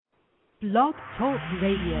Blog Talk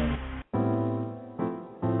Radio.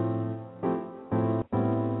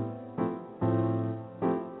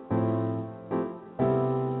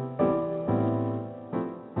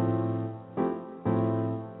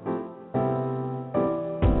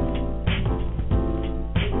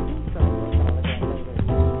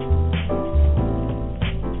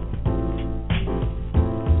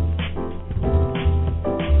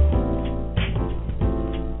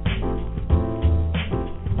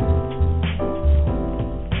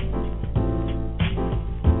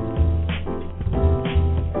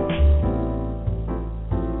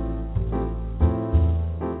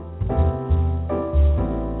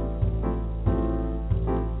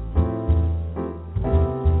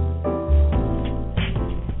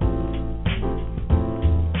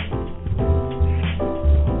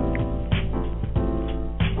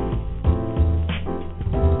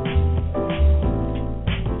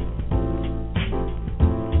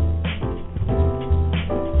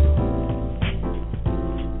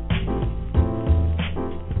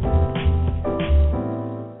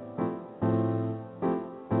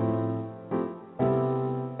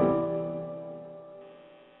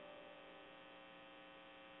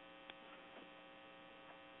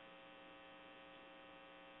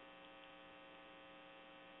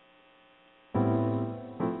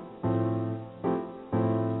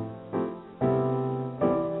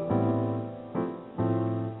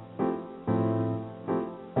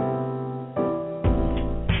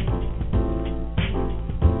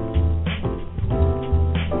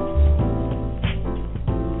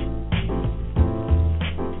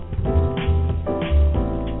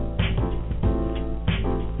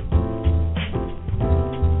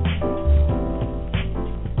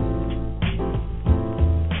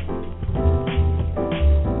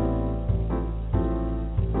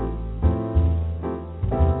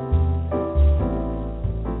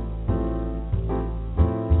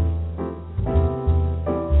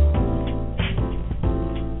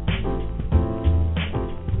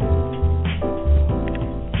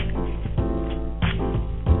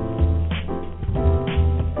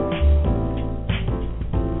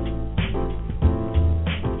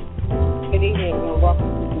 Good evening and welcome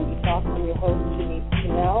to Beauty Talk. I'm your host, Denise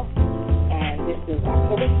Chanel, and this is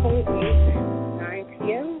October 28th, 9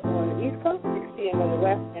 p.m. on the East Coast, 6 p.m. on the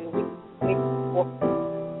West, and we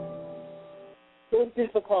little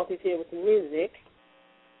difficulties here with the music.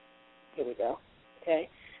 Here we go. Okay.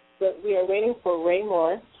 But we are waiting for Ray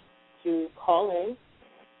Morris to call in.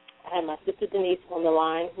 I have my sister Denise on the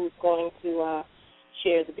line who's going to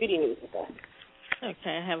share the beauty news with us.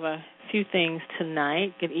 Okay, I have a few things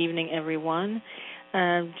tonight. Good evening, everyone.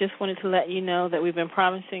 Just wanted to let you know that we've been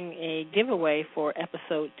promising a giveaway for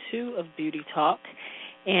Episode 2 of Beauty Talk.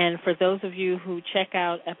 And for those of you who check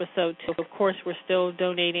out Episode 2, of course, we're still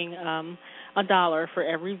donating $1 for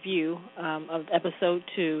every view of Episode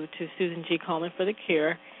 2 to Susan G. Komen for the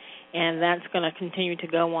Cure. And that's going to continue to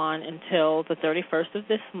go on until the 31st of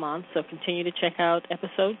this month. So continue to check out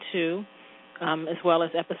Episode 2. As well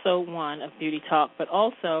as Episode 1 of Beauty Talk. But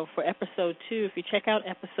also for Episode 2, if you check out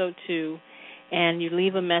Episode 2 and you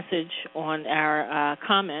leave a message on our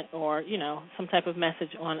comment or, some type of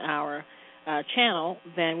message on our channel,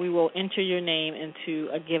 then we will enter your name into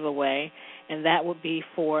a giveaway, and that would be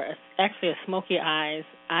for actually a Smoky Eyes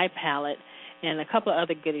eye palette and a couple of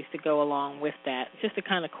other goodies to go along with that, just to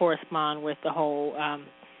kind of correspond with the whole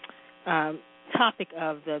topic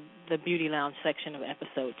of the Beauty Lounge section of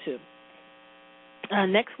Episode 2.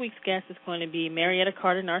 Next week's guest is going to be Marietta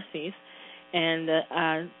Carter Narcisse, and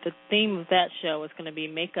the theme of that show is going to be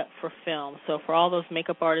makeup for film. So for all those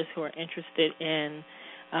makeup artists who are interested in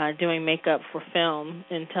doing makeup for film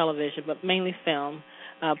and television, but mainly film,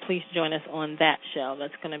 please join us on that show.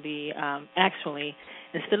 That's going to be actually,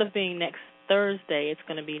 instead of being next Thursday, it's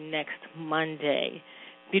going to be next Monday.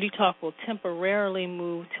 Beauty Talk will temporarily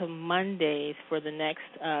move to Mondays for the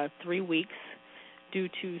next 3 weeks due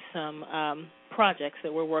to some projects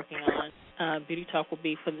that we're working on. Beauty Talk will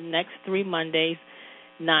be for the next 3 Mondays,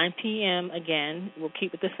 9 p.m. again. We'll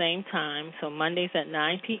keep it the same time. So Mondays at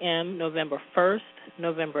 9 p.m., November 1st,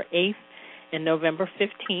 November 8th, and November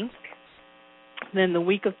 15th. Then the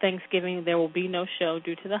week of Thanksgiving, there will be no show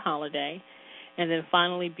due to the holiday. And then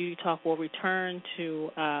finally, Beauty Talk will return to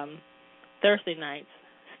Thursday nights,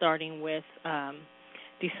 starting with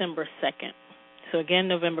December 2nd. So again,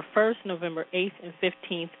 November 1st, November 8th, and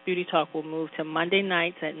 15th, Beauty Talk will move to Monday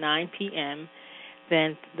nights at 9 p.m.,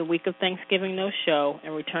 then the week of Thanksgiving, no show,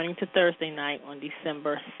 and returning to Thursday night on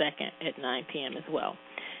December 2nd at 9 p.m. as well.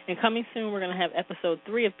 And coming soon, we're going to have Episode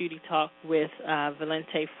 3 of Beauty Talk with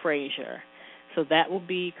Valente Frazier. So that will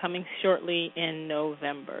be coming shortly in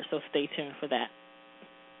November. So stay tuned for that.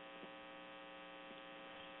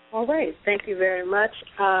 All right. Thank you very much.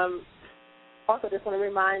 Also, just want to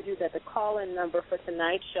remind you that the call-in number for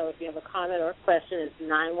tonight's show, if you have a comment or a question, is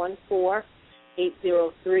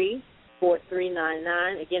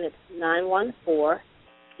 914-803-4399. Again, it's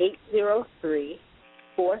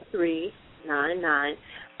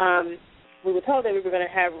 914-803-4399. We were told that we were going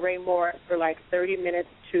to have Ray Moore for like 30 minutes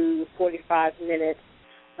to 45 minutes,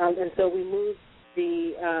 and so we moved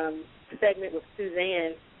the segment with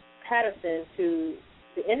Suzanne Patterson to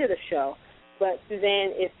the end of the show. But,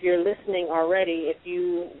 Suzanne, if you're listening already, if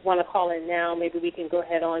you want to call in now, maybe we can go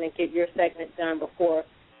ahead on and get your segment done before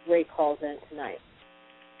Ray calls in tonight.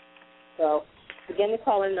 So, again, the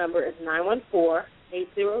call-in number is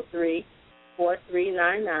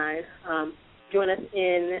 914-803-4399. Join us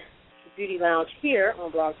in the Beauty Lounge here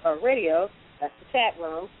on Blog Talk Radio. That's the chat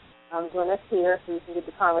room. Join us here so we can get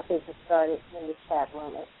the conversation started in the chat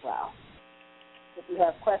room as well. If you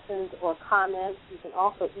have questions or comments, you can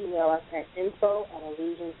also email us at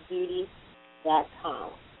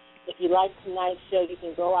info@illusionsbeauty.com. If you like tonight's show, you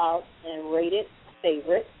can go out and rate it a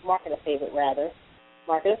favorite, mark it a favorite rather,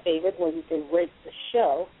 mark it a favorite where you can rate the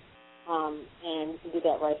show, and you can do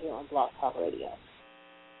that right here on Blog Talk Radio.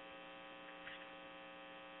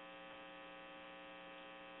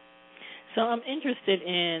 So I'm interested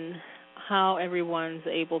in how everyone's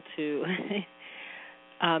able to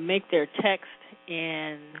make their text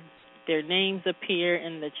and their names appear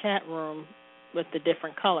in the chat room with the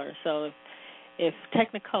different colors. So if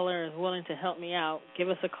Technicolor is willing to help me out, give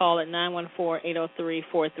us a call at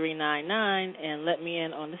 914-803-4399 and let me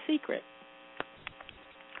in on the secret.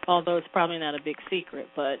 Although it's probably not a big secret,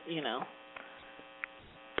 but, you know,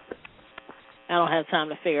 I don't have time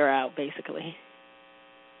to figure out, basically.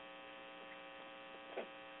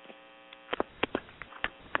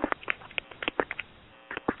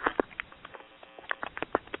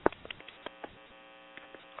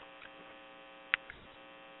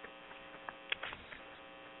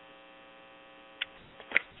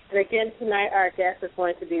 And again, tonight our guest is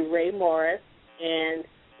going to be Ray Morris, and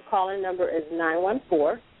the call-in number is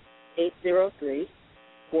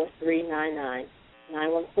 914-803-4399.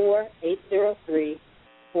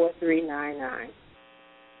 914-803-4399.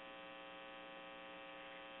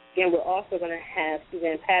 Again, we're also going to have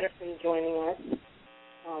Suzanne Patterson joining us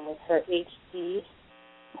with her HD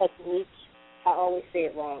technique. I always say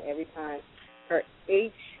it wrong every time. Her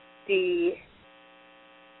HD...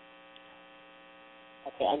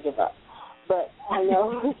 Okay, I give up. But I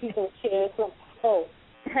know she's going to share some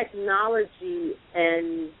technology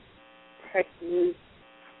and technique.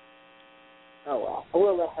 Oh, well, I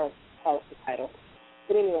will let her tell us the title.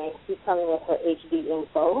 But anyway, she's coming with her HD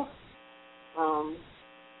info.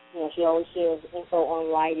 You know, she always shares info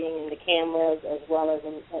on lighting and the cameras as well as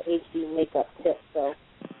an HD makeup tip. So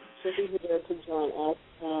she'll be here to join us.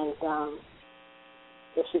 And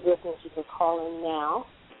if she's listening, she can call in now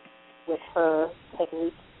with her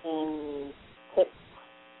technique and tips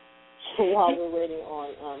while we're waiting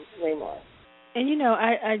on Ray Morris. And, you know,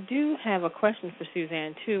 I do have a question for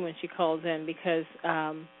Suzanne, too, when she calls in, because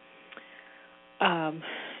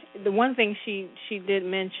the one thing she did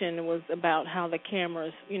mention was about how the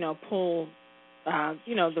cameras, you know, pull,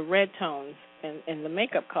 you know, the red tones and the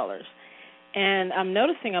makeup colors. And I'm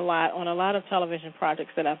noticing a lot on a lot of television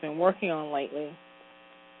projects that I've been working on lately,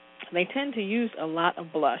 they tend to use a lot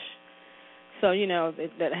of blush. So, you know,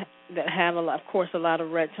 that have, of course, a lot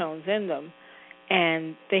of red tones in them.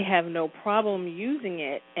 And they have no problem using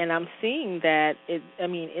it. And I'm seeing that,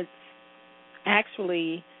 it's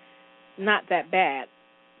actually not that bad.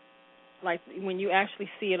 Like, when you actually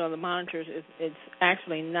see it on the monitors, it's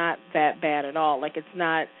actually not that bad at all. Like, it's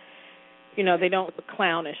not, you know, they don't look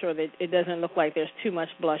clownish, or it doesn't look like there's too much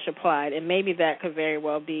blush applied. And maybe that could very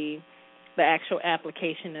well be the actual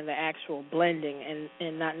application and the actual blending,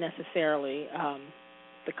 and not necessarily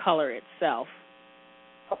the color itself.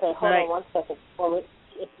 Okay, hold on one second for me.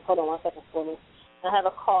 I have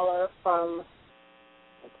a caller from,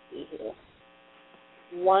 let's see here,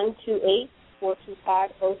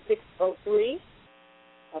 128-425-0603.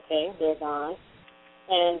 Okay, they're gone.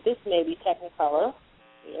 And this may be Technicolor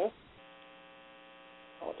here.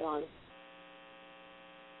 Hold on.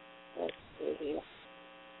 Let's see here.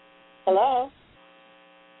 Hello?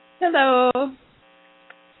 Hello.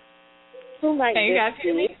 Who might Can you guys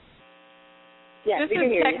hear me? Yes, this we can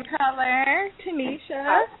is hear Technicolor, Tanisha.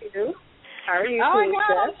 How are you? How are you, Oh, my Tanisha?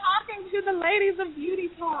 God, I'm talking to the ladies of Beauty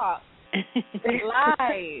Talk.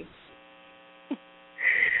 Live.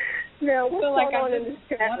 Now, what's I feel going like on I in this just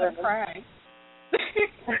chat want room? to cry.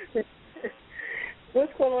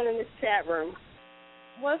 What's going on in this chat room?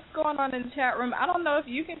 What's going on in the chat room? I don't know if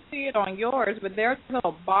you can see it on yours, but there's a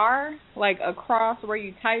little bar, like across where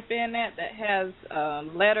you type in that has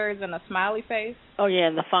letters and a smiley face. Oh, yeah,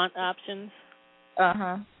 and the font options.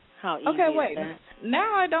 Uh-huh. How easy okay, is wait. that?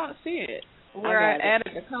 Now I don't see it. Where I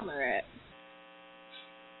added the color at.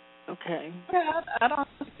 Okay. Yeah, I don't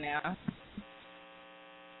see it now.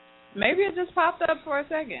 Maybe it just popped up for a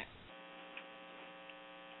second.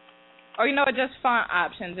 Or, it just font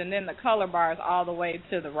options, and then the color bar is all the way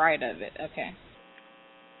to the right of it. Okay.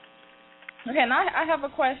 Okay, and I have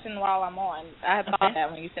a question while I'm on. I had thought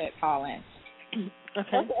that when you said call in.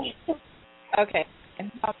 Okay.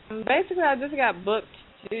 Basically, I just got booked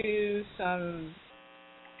to do some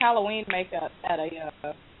Halloween makeup at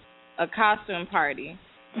a costume party.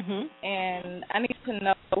 Mm-hmm. And I need to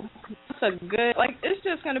know what's a good, it's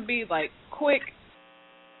just going to be, quick,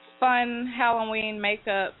 fun Halloween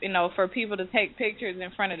makeup, for people to take pictures in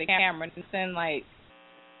front of the camera and send,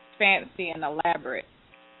 fancy and elaborate.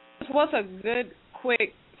 What's a good,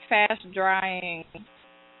 quick, fast-drying,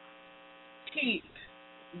 cheap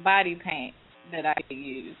body paint that I could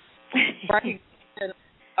use? Where I could get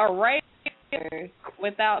a razor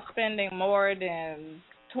without spending more than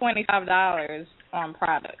 $25 on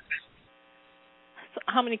products. So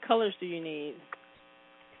how many colors do you need?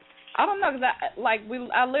 I don't know, because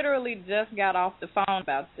I literally just got off the phone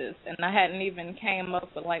about this, and I hadn't even came up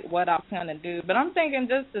with, what I was going to do. But I'm thinking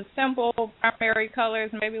just the simple primary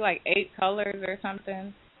colors, maybe, 8 colors or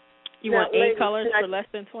something. You want 8 colors for less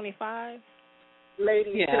than $25?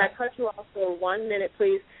 Ladies, yeah. Can I cut you off for 1 minute,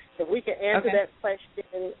 please? If we can answer that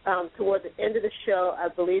question toward the end of the show, I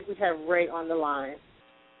believe we have Ray on the line.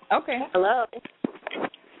 Okay. Hello.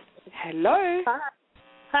 Hello.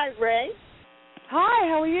 Hi, Ray. Hi,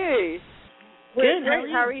 how are you? Good.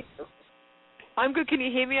 How are you? I'm good. Can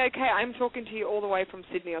you hear me okay? I'm talking to you all the way from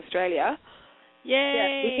Sydney, Australia.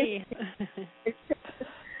 Yay! Yes,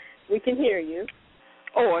 we can hear you.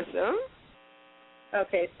 Awesome.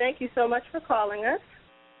 Okay, thank you so much for calling us.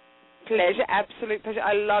 Pleasure, absolute pleasure.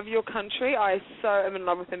 I love your country. I so am in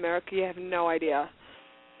love with America. You have no idea.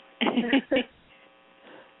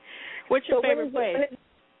 What's your favorite place?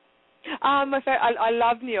 I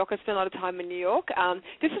love New York. I spent a lot of time in New York.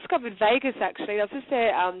 Just discovered Vegas, actually. I was just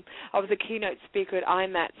there. I was a keynote speaker at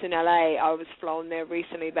IMATS in LA. I was flown there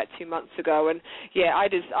recently, about 2 months ago. And, yeah,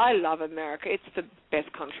 I love America. It's the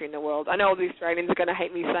best country in the world. I know all the Australians are going to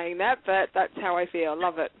hate me saying that, but that's how I feel.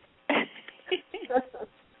 Love it.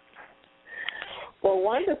 Well,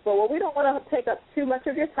 wonderful. Well, we don't want to take up too much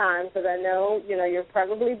of your time because I know, you're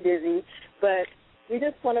probably busy. But we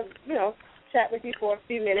just want to, chat with you for a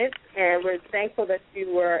few minutes, and we're thankful that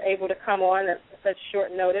you were able to come on at such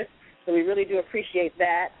short notice, so we really do appreciate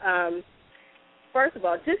that. First of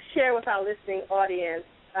all, just share with our listening audience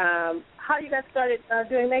how you got started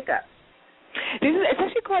doing makeup. It's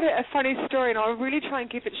actually quite a funny story, and I'll really try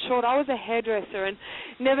and keep it short. I was a hairdresser and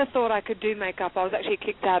never thought I could do makeup. I was actually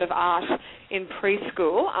kicked out of art in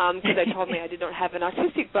preschool because they told me I did not have an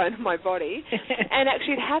artistic bone in my body. And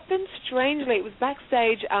actually it happened strangely. It was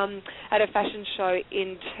backstage at a fashion show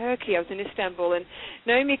in Turkey. I was in Istanbul, and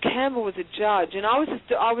Naomi Campbell was a judge, and I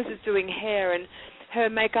was just doing hair, and her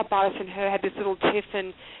makeup artist and her had this little tiff,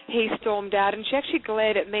 and he stormed out, and she actually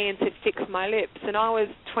glared at me and said, "Fix my lips." And I was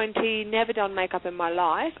 20, never done makeup in my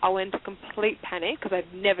life. I went into complete panic because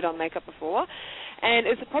I'd never done makeup before. And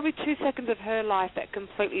it was probably 2 seconds of her life that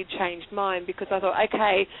completely changed mine, because I thought,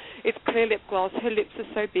 okay, it's clear lip gloss, her lips are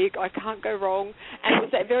so big, I can't go wrong. And it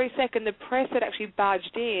was that very second the press had actually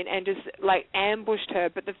barged in and just ambushed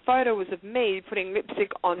her, but the photo was of me putting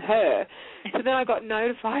lipstick on her. So then I got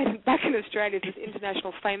notified back in Australia as this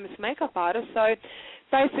international famous makeup artist. So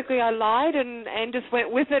basically I lied and just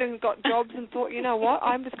went with it and got jobs and thought, you know what,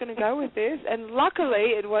 I'm just going to go with this. And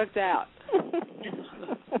luckily it worked out.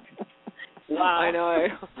 Wow. I know.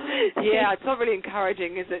 Yeah, it's not really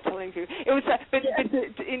encouraging, is it, telling you? It was,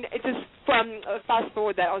 just from fast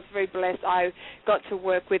forward that, I was very blessed. I got to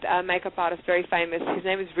work with a makeup artist very famous. His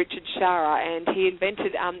name is Richard Shara, and he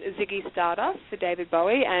invented Ziggy Stardust for David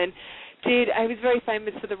Bowie, and he was very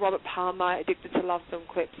famous for the Robert Palmer Addicted to Love film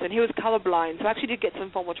clips, and he was colorblind, so I actually did get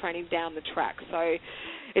some formal training down the track. So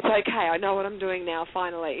it's okay. I know what I'm doing now,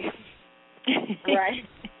 finally. Right.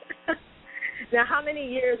 Now, how many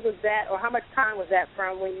years was that, or how much time was that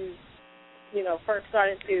from when you first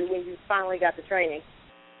started to when you finally got the training?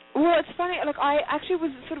 Well, it's funny. Look, I actually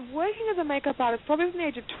was sort of working as a makeup artist probably from the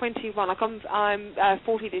age of 21. Like I'm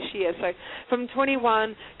 40 this year, so from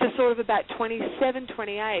 21 to sort of about 27,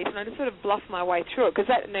 28, and I just sort of bluffed my way through it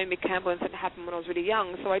because that Naomi Campbell incident happened when I was really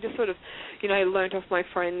young. So I just sort of, learned off my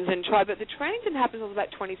friends and tried. But the training didn't happen until I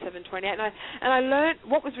was about 27, 28, and I learned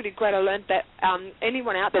what was really great. I learned that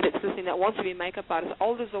anyone out there that's listening that wants to be a makeup artist,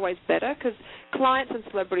 older is always better because clients and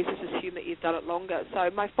celebrities just assume that you've done it longer. So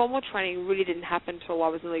my formal training really didn't happen until I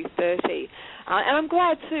was nearly 30, and I'm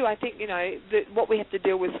glad too. I think that what we have to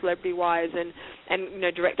deal with celebrity-wise and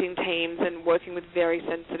directing teams and working with very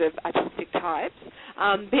sensitive artistic types,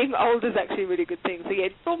 being old is actually a really good thing. So yeah,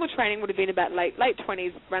 formal training would have been about late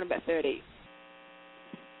 20s, around about 30.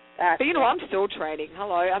 But I'm still training.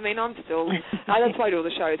 Hello, I'm still. That's why I do all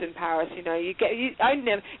the shows in Paris.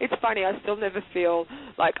 It's funny. I still never feel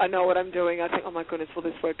like I know what I'm doing. I think, oh my goodness, will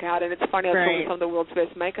this work out? And it's funny. I was talking to some of the world's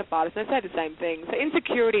best makeup artists, and they say the same thing. So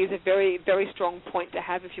insecurity is a very, very strong point to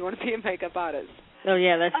have if you want to be a makeup artist. Oh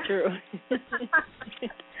yeah, that's true.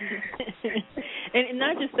 And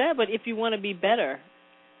not just that, but if you want to be better.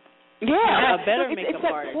 Yeah, a better it's makeup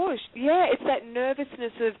that artist. push. Yeah, it's that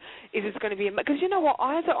nervousness of, is this going to be, because you know what,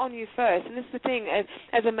 eyes are on you first, and this is the thing,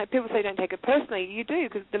 people say don't take it personally, you do,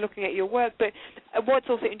 because they're looking at your work, but what's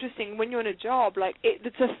also interesting, when you're in a job, it's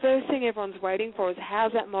the first thing everyone's waiting for is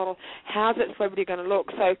how's that model, how's that celebrity going to look,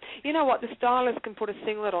 so you know what, the stylist can put a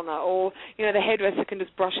singlet on her, or, the hairdresser can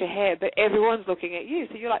just brush her hair, but everyone's looking at you,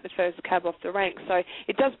 so you're like the first cab off the rank, so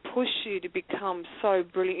it does push you to become so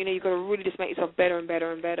brilliant, you've got to really just make yourself better and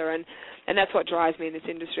better and better, and that's what drives me in this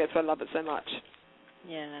industry. That's why I love it so much.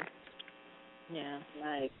 Yeah.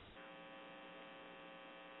 Nice.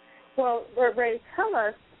 Well, Ray, tell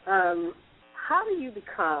us, how do you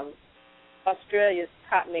become Australia's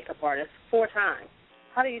top makeup artist 4 times?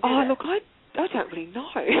 How do you do that? Look, I don't really know.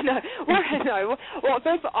 No. Well,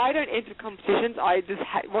 first of all, I don't enter competitions. I just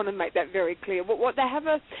want to make that very clear. What they have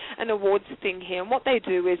an awards thing here, and what they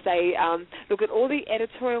do is they look at all the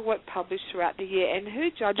editorial work published throughout the year, and who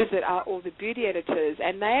judges it are all the beauty editors,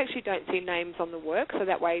 and they actually don't see names on the work, so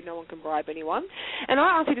that way no one can bribe anyone. And I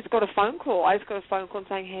honestly just got a phone call. I just got a phone call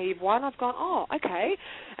saying, hey, you've won. I've gone, oh, okay.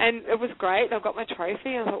 And it was great. I've got my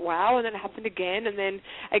trophy, and I thought, wow, and then it happened again, and then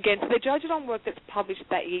again. So they judge it on work that's published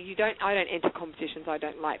that year. I don't enter competitions. I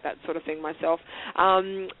don't like that sort of thing myself.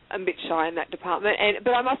 I'm a bit shy in that department.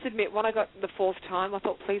 But I must admit, when I got the 4th time, I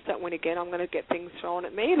thought, please don't win again. I'm going to get things thrown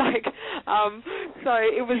at me. So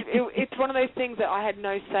it's one of those things that I had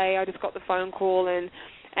no say. I just got the phone call and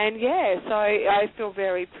yeah, so I feel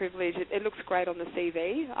very privileged. It looks great on the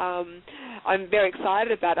CV. I'm very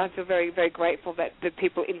excited about it. I feel very, very grateful that the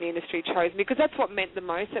people in the industry chose me, because that's what meant the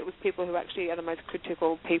most. It was people who actually are the most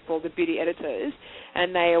critical people, the beauty editors,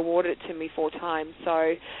 and they awarded it to me 4 times.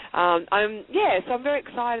 So I'm very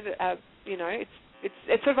excited.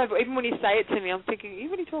 It's sort of like, even when you say it to me, I'm thinking, are you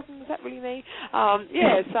really talking? Is that really me? So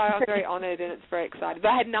I'm very honoured, and it's very exciting.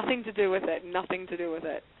 But I had nothing to do with it. Nothing to do with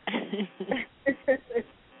it.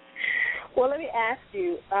 Well, let me ask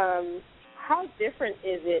you, how different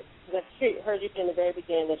is it, because I heard you in the very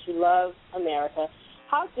beginning that you love America,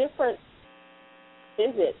 how different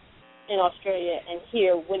is it in Australia and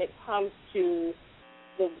here when it comes to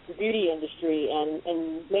the beauty industry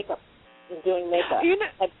and makeup, and doing makeup?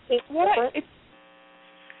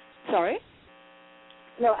 Sorry?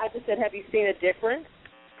 No, I just said, have you seen a difference?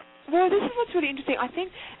 Well, this is what's really interesting. I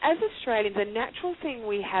think as Australians, a natural thing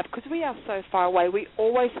we have, because we are so far away, we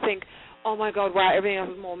always think, oh my God, wow, everything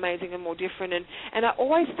else is more amazing and more different. And I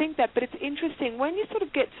always think that, but it's interesting. When you sort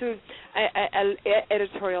of get to an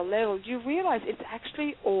editorial level, you realize it's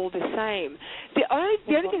actually all the same. The only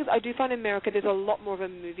thing is I do find in America there's a lot more of a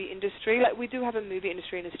movie industry. Like, we do have a movie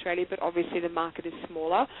industry in Australia, but obviously the market is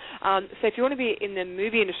smaller. So if you want to be in the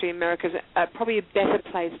movie industry, America's probably a better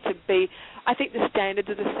place to be. I think the standards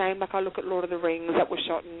are the same. Like, I look at Lord of the Rings that was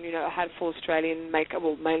shot in, I had a full Australian makeup,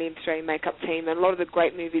 well, mainly Australian makeup team, and a lot of the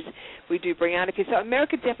great movies we do bring out of here. So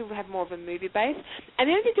America definitely will have more of a movie base. And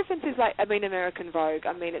the only difference is, American Vogue.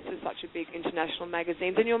 It's just such a big international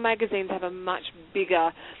magazine, and your magazines have a much bigger,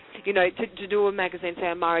 to do a magazine, say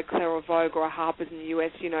a Marie Claire or Vogue or a Harper's in the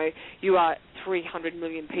US, you are 300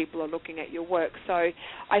 million people are looking at your work. So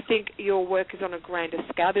I think your work is on a grander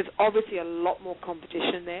scale. There's obviously a lot more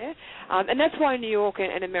competition there. And that's why New York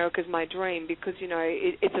and America is my dream, because,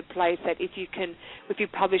 it's a place that if you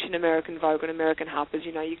publish an American Vogue and American Harper's,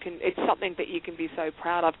 it's something that you can be so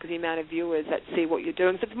proud of, because the amount of viewers that see what you're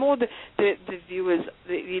doing. So it's more the viewers,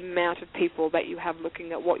 the amount of people that you have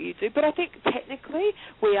looking at what you do. But I think technically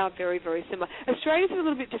we are very, very similar. Australia's a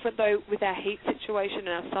little bit different, though, with our heat situation and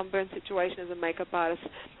our sunburn situation as a makeup artist,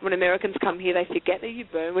 when Americans come here, they forget that you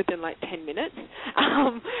burn within like 10 minutes.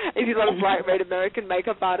 If you've got a bright red American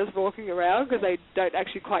makeup artist walking around, because they don't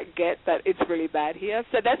actually quite get that it's really bad here.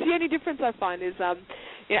 So that's the only difference I find is, and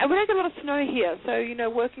we don't get a lot of snow here. So,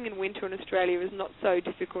 working in winter in Australia is not so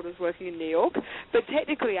difficult as working in New York. But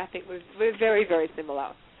technically, I think we're very, very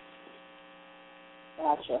similar.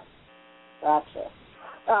 Gotcha.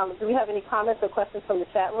 Do we have any comments or questions from the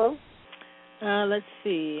chat room? Let's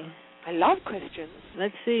see. I love questions.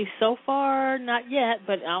 Let's see. So far, not yet,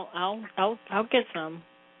 but I'll get some.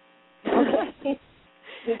 Okay.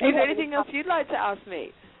 Is there anything else you'd like to ask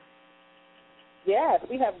me? Yes,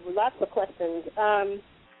 we have lots of questions.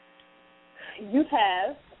 You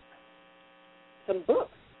have some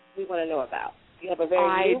books we want to know about. You have a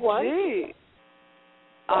very new one.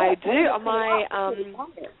 I do.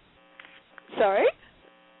 Sorry?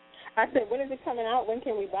 I said, when is it coming out? When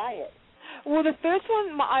can we buy it? Well, the first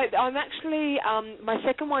one, I'm actually, my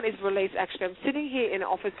second one is released, actually. I'm sitting here in an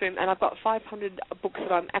office room, and I've got 500 books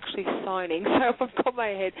that I'm actually signing, so I've got my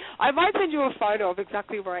head. I might send you a photo of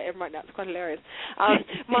exactly where I am right now. It's quite hilarious.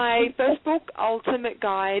 My first book, Ultimate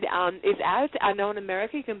Guide, is out. I know in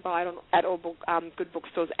America you can buy it at all good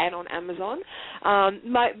bookstores and on Amazon.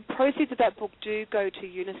 My proceeds of that book do go to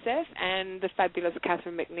UNICEF, and the fabulous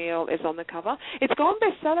Catherine McNeil is on the cover. It's gone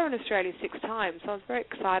bestseller in Australia 6 times, so I was very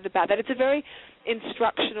excited about that. It's a very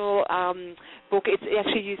instructional book. It's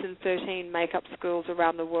actually used in 13 makeup schools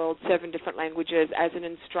around the world, 7 different languages, as an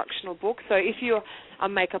instructional book. So if you're a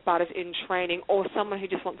makeup artist in training or someone who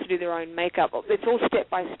just wants to do their own makeup, it's all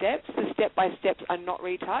step-by-steps. The step-by-steps are not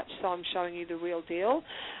retouched, so I'm showing you the real deal.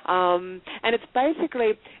 And it's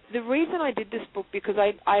basically, the reason I did this book, because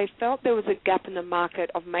I felt there was a gap in the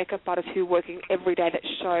market of makeup artists who are working every day that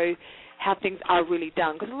show how things are really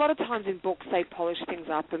done. Because a lot of times in books they polish things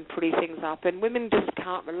up and pretty things up, and women just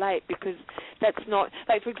can't relate because that's not,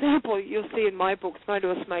 like for example, you'll see in my books, when I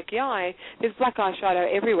do a smoky eye, there's black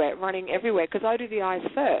eyeshadow everywhere, running everywhere, because I do the eyes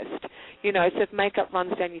first. So if makeup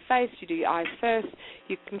runs down your face, you do your eyes first,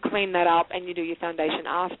 you can clean that up, and you do your foundation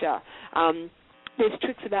after. There's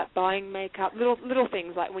tricks about buying makeup, little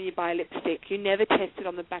things like when you buy lipstick, you never test it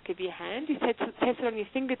on the back of your hand. You test it on your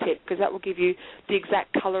fingertip because that will give you the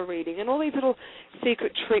exact color reading. And all these little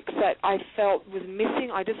secret tricks that I felt was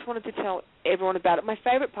missing, I just wanted to tell everyone about it. My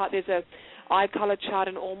favorite part, there's a eye color chart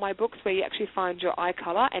in all my books where you actually find your eye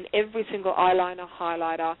color, and every single eyeliner,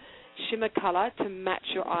 highlighter, shimmer color to match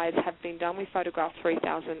your eyes have been done. We photographed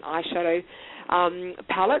 3,000 eyeshadow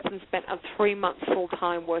palettes and spent 3 months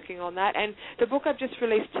full-time working on that. And the book I've just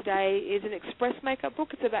released today is an express makeup book.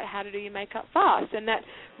 It's about how to do your makeup fast, and that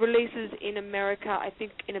releases in America, I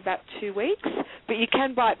think, in about 2 weeks. But you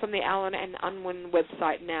can buy it from the Allen and Unwin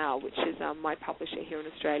website now, which is my publisher here in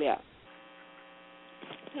Australia.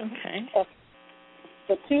 Okay.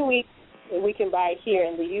 For 2 weeks, we can buy it here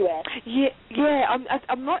in the U.S. Yeah. I'm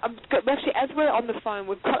actually, as we're on the phone,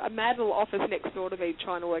 we've got a mad little office next door to me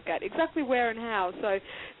trying to work out exactly where and how. So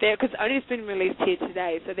because only it's been released here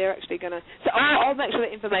today, so they're actually going to. So I'll make sure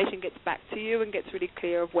the information gets back to you and gets really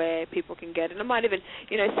clear of where people can get it. And I might even,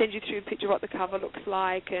 send you through a picture of what the cover looks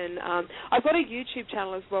like. And I've got a YouTube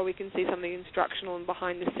channel as well. We can see something instructional and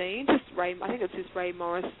behind the scenes. I think it's just Ray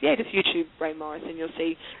Morris. Yeah, just YouTube Ray Morris, and you'll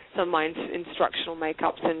see some of my instructional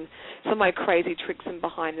makeups and some of my crazy tricks and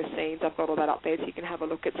behind the scenes. I've got all that up there so you can have a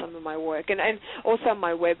look at some of my work. And also on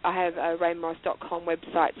my web, I have a raymorris.com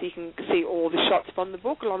website so you can see all the shots from the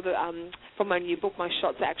book. A lot of the, from my new book, my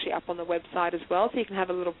shots are actually up on the website as well, so you can have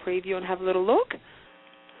a little preview and have a little look.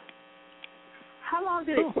 How long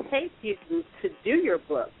did it take you to do your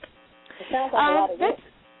book? It sounds like a lot of work.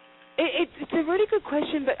 It's a really good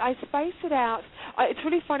question, but I space it out. It's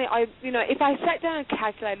really funny. If I sat down and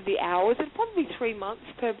calculated the hours, it'd probably be 3 months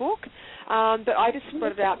per book. But I just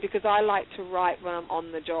spread it out because I like to write when I'm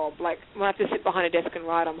on the job. Like when I have to sit behind a desk and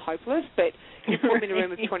write, I'm hopeless. But you put me in a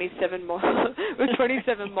room with 27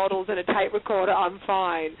 models and a tape recorder, I'm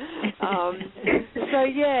fine. So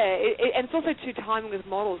yeah, and it's also too timing with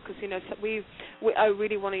models because I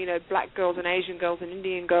really want to black girls and Asian girls and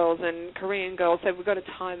Indian girls and Korean girls. So we've got to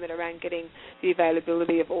time it around getting the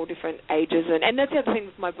availability of all different ages. And that's the other thing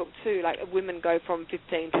with my book too. Like women go from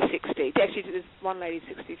 15 to 60. Actually, there's one lady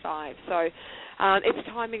 65. So it's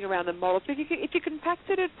timing around the models. But if you compact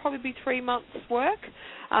it, it'd probably be 3 months' work.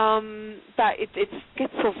 But it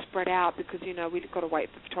gets all spread out because, we've got to wait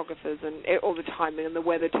for photographers and all the timing and the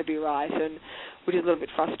weather to be right, and which is a little bit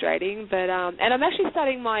frustrating. But and I'm actually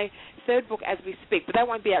starting my third book as we speak, but that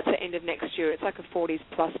won't be out to the end of next year. It's like a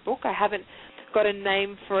 40s-plus book. I haven't got a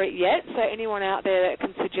name for it yet, so anyone out there that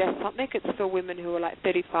can suggest something, it's for women who are like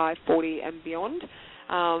 35, 40 and beyond.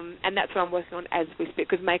 And that's what I'm working on as we speak,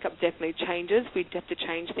 because makeup definitely changes. We have to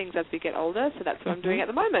change things as we get older, so that's what I'm doing at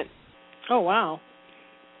the moment. Oh, wow.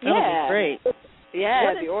 That'll be great.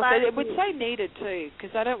 Yeah, it'd be awesome. It would so needed, too,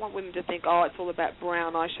 because I don't want women to think, oh, it's all about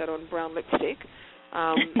brown eyeshadow and brown lipstick,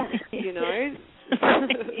 you know.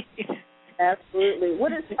 Absolutely.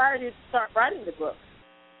 What inspired you to start writing the book?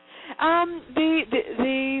 Actually,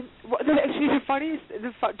 the funniest,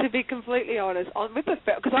 to be completely honest,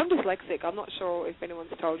 because I'm dyslexic. I'm not sure if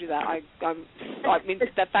anyone's told you that. I mean,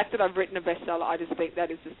 the fact that I've written a bestseller, I just think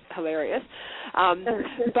that is just hilarious.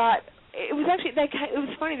 But it was actually it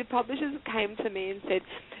was funny. The publishers came to me and said,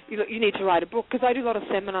 you need to write a book, because I do a lot of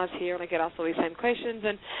seminars here and I get asked all these same questions.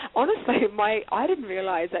 And honestly, I didn't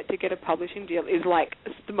realize that to get a publishing deal is like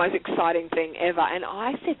the most exciting thing ever. And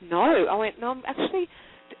I said no. I went, no,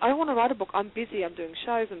 I don't want to write a book. I'm busy. I'm doing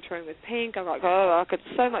shows. I'm touring with Pink. I'm like, I've got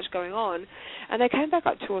so much going on. And they came back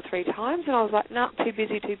like 2 or 3 times, and I was like, no, too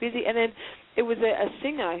busy. And then it was a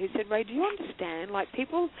singer who said, Ray, do you understand? Like,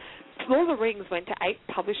 Lord of the Rings went to 8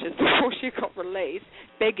 publishers before she got released,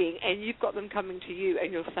 begging, and you've got them coming to you,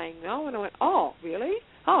 and you're saying no. And I went, oh, really?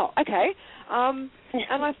 Oh, okay. And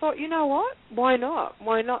I thought, you know what? Why not?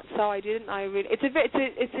 So I did,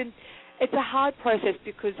 and it's a hard process,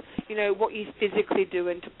 because you know what you physically do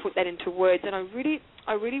and to put that into words. And I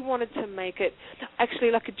really wanted to make it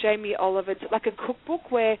actually like a Jamie Oliver, like a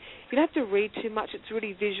cookbook where you don't have to read too much. It's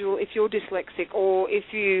really visual. If you're dyslexic, or if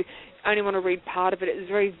you only want to read part of it, it's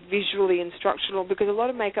very visually instructional, because a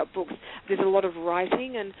lot of makeup books, there's a lot of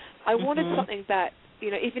writing, and I wanted something that,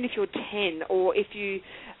 you know, even if you're 10 or if you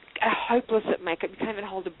are hopeless at makeup, you can't even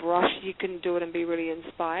hold a brush, you can do it and be really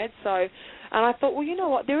inspired. So, and I thought, well, you know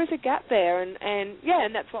what, there is a gap there, and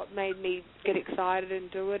that's what made me get excited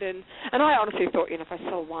and do it. And I honestly thought, you know, if I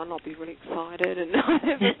sell one, I'll be really excited, and I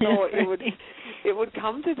never thought it would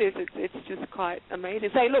come to this. It's just quite amazing.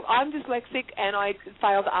 So, look, I'm dyslexic, and I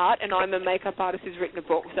failed art, and I'm a makeup artist who's written a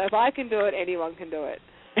book. So if I can do it, anyone can do it.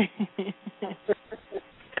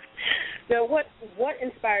 So what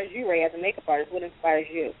inspires you, Ray, as a makeup artist? What inspires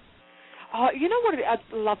you? You know what? I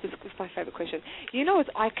love this. It's my favorite question. You know,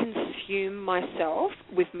 I consume myself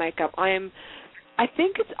with makeup. I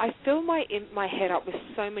fill my head up with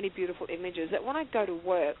so many beautiful images that when I go to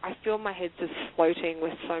work, I feel my head just floating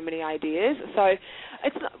with so many ideas. So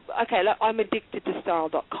it's not, okay. Look, I'm addicted to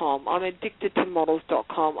style.com. I'm addicted to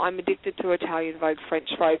models.com. I'm addicted to Italian Vogue, French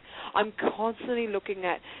Vogue. I'm constantly looking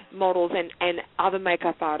at models and other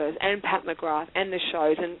makeup artists and Pat McGrath and the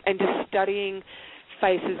shows and just studying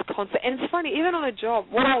faces constantly. And it's funny, even on a job,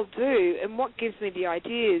 what I'll do and what gives me the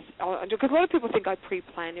ideas, because a lot of people think I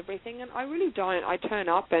pre-plan everything, and I really don't. I turn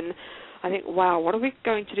up and I think, wow, what are we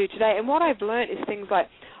going to do today? And what I've learned is things like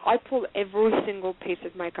I pull every single piece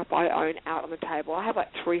of makeup I own out on the table. I have like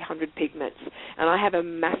 300 pigments, and I have a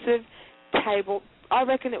massive table. I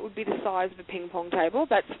reckon it would be the size of a ping pong table.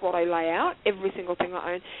 That's what I lay out, every single thing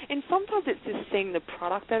I own. And sometimes it's just seeing the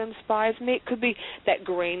product that inspires me. It could be that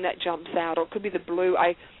green that jumps out, or it could be the blue.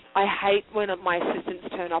 I hate when my assistants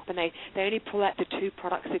turn up and they only pull out the 2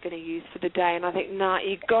 products they're going to use for the day, and I think, nah,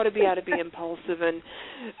 you've got to be able to be impulsive and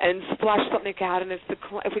splash something out. And if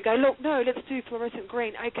we go, look, no, let's do fluorescent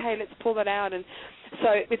green. Okay, let's pull that out. And so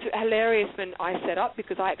it's hilarious when I set up,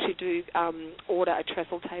 because I actually do order a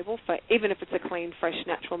trestle table for even if it's a clean, fresh,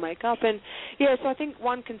 natural makeup. And yeah, so I think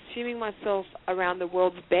consuming myself around the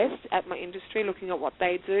world's best at my industry, looking at what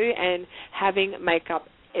they do, and having makeup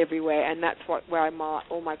everywhere, and that's where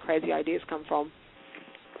all my crazy ideas come from.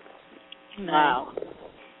 Nice. Wow.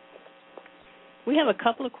 We have a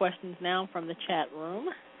couple of questions now from the chat room.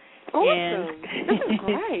 Awesome. This is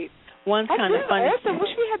great. One's kind of funny. Awesome. Wish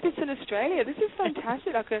we had this in Australia. This is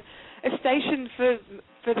fantastic. Like a station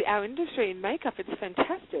for our industry in makeup. It's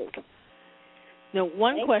fantastic. Now,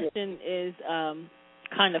 one question is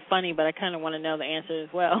kind of funny, but I kind of want to know the answer as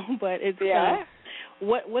well. But it's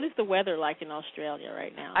what is the weather like in Australia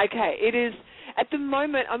right now? Okay, it is at the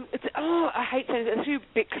moment. I hate saying it. It's actually a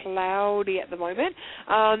bit cloudy at the moment.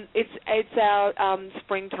 It's our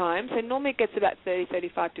springtime, so normally it gets about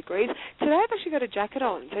 30-35 degrees. Today I've actually got a jacket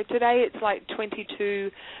on. So today it's like 22,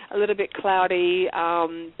 a little bit cloudy,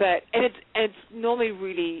 but it's normally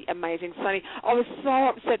really amazing sunny. I was so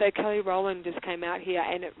upset that Kelly Rowland just came out here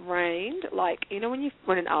and it rained. Like, you know,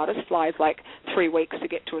 when an artist flies like 3 weeks to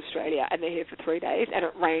get to Australia and they're here for 3 days, and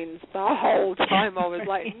it rains the whole time. I was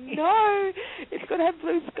like, no, it's got to have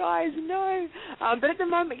blue skies, no. But at the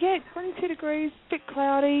moment, it's 22 degrees, a bit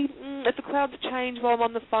cloudy. If the clouds change while I'm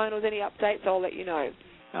on the phone or there's any updates, I'll let you know.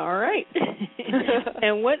 All right.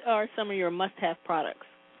 And what are some of your must-have products?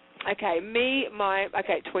 Okay,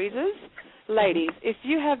 tweezers. ladies, if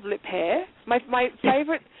you have lip hair, my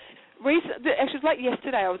favourite. Actually, like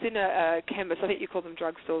yesterday, I was in a chemist. I think you call them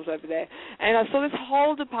drugstores over there, and I saw this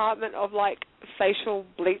whole department of like facial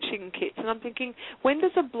bleaching kits, and I'm thinking, when does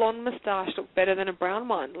a blonde moustache look better than a brown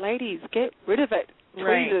one? Ladies, get rid of it.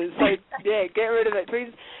 Tweezers, right. So yeah, get rid of it.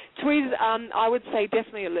 Tweezers. I would say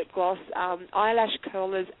definitely a lip gloss. Eyelash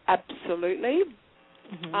curlers, absolutely.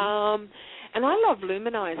 Mm-hmm. And I love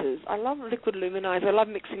luminizers. I love liquid luminizers. I love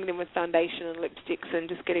mixing them with foundation and lipsticks and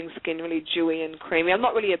just getting skin really dewy and creamy. I'm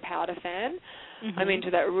not really a powder fan. Mm-hmm. I'm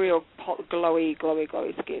into that real glowy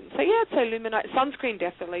skin. So yeah, I'd say luminizer. Sunscreen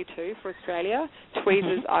definitely too for Australia.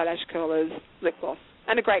 Tweezers, eyelash curlers, lip gloss,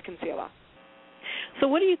 and a great concealer. So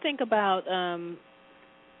what do you think about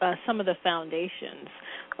some of the foundations?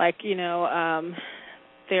 Like,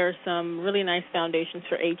 there are some really nice foundations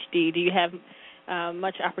for HD. Do you have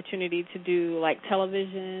much opportunity to do like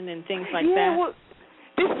television and things like that? Yeah, well,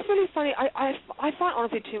 this is really funny. I find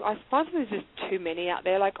honestly there's just too many out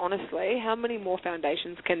there. Like honestly, how many more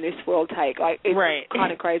foundations can this world take? Like it's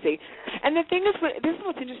kind of crazy. And the thing is, this is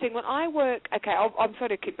what's interesting. When I work, I'm sorry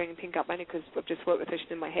to keep bringing Pink up only because I've just worked with her.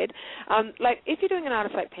 She's in my head. Like if you're doing an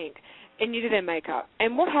artist like Pink, and you do their makeup.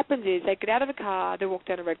 And what happens is they get out of the car, they walk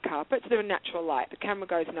down a red carpet, so they're in natural light. The camera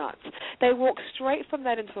goes nuts. They walk straight from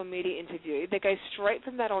that into a media interview. They go straight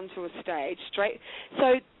from that onto a stage,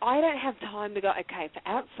 So I don't have time to go, okay, for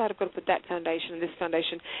outside I've got to put that foundation and this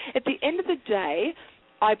foundation. At the end of the day,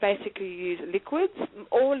 I basically use liquids,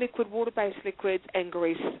 all liquid, water-based liquids, and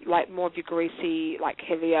grease, like more of your greasy, like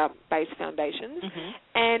heavier base foundations. Mm-hmm.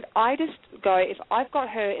 And I just go, if I've got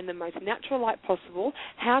her in the most natural light possible,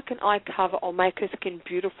 how can I cover or make her skin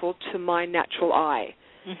beautiful to my natural eye?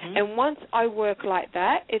 Mm-hmm. And once I work like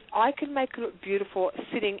that, if I can make her look beautiful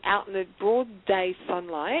sitting out in the broad day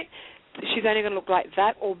sunlight, she's only going to look like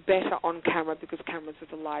that or better on camera because cameras with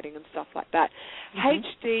the lighting and stuff like that.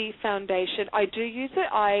 Mm-hmm. HD foundation, I do use it.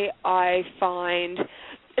 I find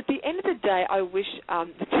at the end of the day, I wish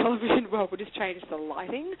the television world would just change the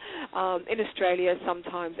lighting. In Australia,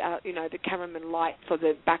 sometimes the cameramen light for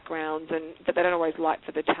the backgrounds, but they don't always light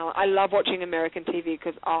for the talent. I love watching American TV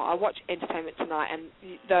because I watch Entertainment Tonight, and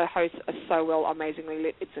the hosts are so well, amazingly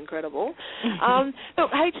lit. It's incredible.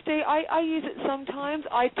 Look, HD, I use it sometimes.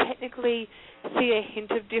 I technically see a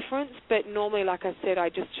hint of difference, but normally, like I said, I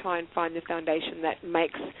just try and find the foundation that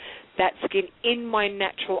makes that skin in my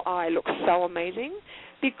natural eye look so amazing.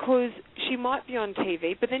 Because she might be on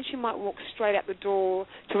TV, but then she might walk straight out the door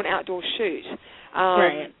to an outdoor shoot.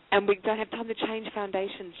 Right. And we don't have time to change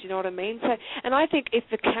foundations, you know what I mean? So, and I think if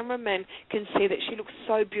the cameraman can see that she looks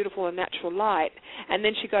so beautiful in natural light, and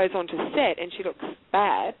then she goes onto set and she looks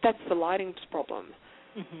bad, that's the lighting's problem.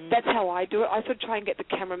 Mm-hmm. That's how I do it. I sort of try and get the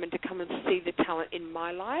cameraman to come and see the talent in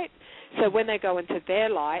my light. So when they go into their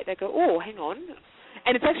light, they go, oh, hang on.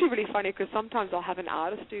 And it's actually really funny because sometimes I'll have an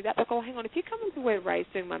artist do that. They'll go, hang on, if you come into where Ray's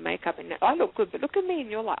doing my makeup and I look good, but look at me and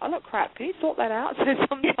you're like, I look crap. Can you sort that out? So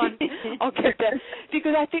sometimes I'll get that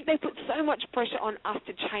because I think they put so much pressure on us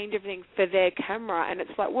to change everything for their camera. And it's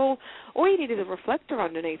like, well, all you need is a reflector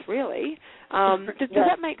underneath, really. Does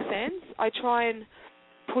that make sense? I try and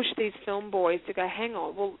push these film boys to go, hang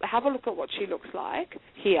on, well, have a look at what she looks like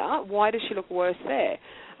here. Why does she look worse there?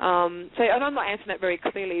 So and I'm not answering that very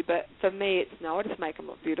clearly, but for me it's no, I just make them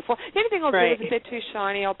look beautiful. The only thing I'll do is if they're too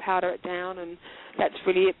shiny, I'll powder it down, and that's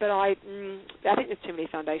really it. But I think there's too many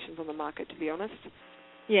foundations on the market, to be honest.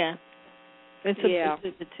 Yeah. It's a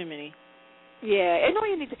bit too many. Yeah, and all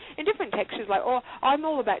you need to, in different textures, like, I'm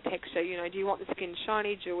all about texture, do you want the skin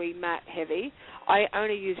shiny, dewy, matte, heavy? I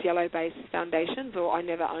only use yellow-based foundations, or I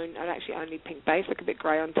actually only pink-based, look a bit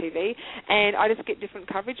grey on TV, and I just get different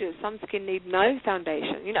coverages. Some skin need no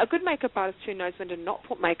foundation. A good makeup artist who knows when to not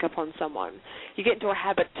put makeup on someone. You get into a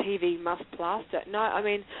habit, TV must plaster. No, I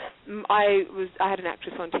mean, I had an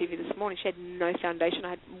actress on TV this morning, she had no foundation. I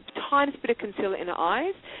had the tiniest bit of concealer in her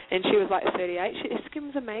eyes, and she was like 38. Her skin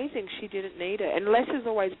was amazing. She didn't need it. And less is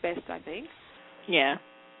always best, I think. Yeah.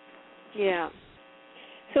 Yeah.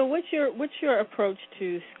 So what's your approach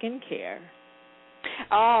to skincare?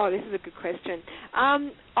 Oh, this is a good question.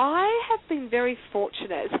 I have been very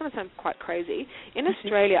fortunate. It's going to sound quite crazy. In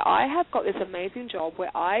Australia, I have got this amazing job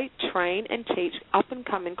where I train and teach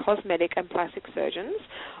up-and-coming cosmetic and plastic surgeons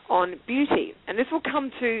on beauty. And this will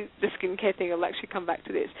come to the skincare thing. I'll actually come back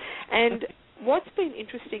to this. And what's been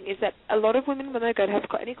interesting is that a lot of women, when they go to have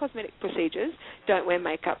any cosmetic procedures, don't wear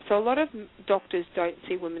makeup. So a lot of doctors don't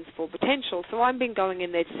see women's full potential. So I've been going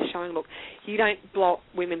in there just showing, look, you don't block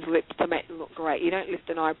women's lips to make them look great. You don't lift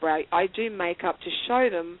an eyebrow. I do makeup to show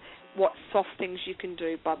them what soft things you can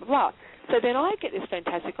do, blah, blah, blah. So then I get this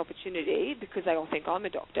fantastic opportunity, because they all think I'm a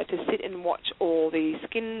doctor, to sit and watch all the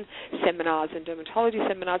skin seminars and dermatology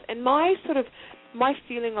seminars. And my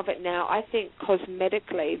feeling of it now, I think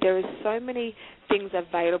cosmetically, there is so many things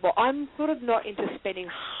available. I'm sort of not into spending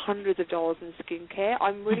hundreds of dollars in skincare.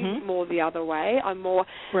 I'm really more the other way. I'm more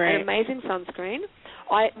an amazing sunscreen.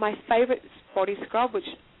 My favorite body scrub, which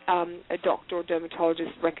a doctor or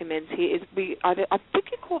dermatologist recommends here, is I think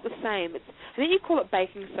you call it the same. I think you call it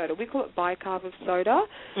baking soda. We call it bicarb of soda.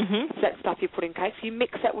 It's that stuff you put in cakes. You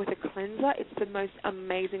mix that with a cleanser. It's the most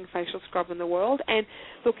amazing facial scrub in the world. And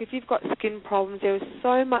look, if you've got skin problems, there is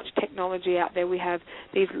so much technology out there. We have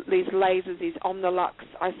these lasers, these Omnilux.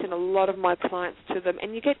 I send a lot of my clients to them,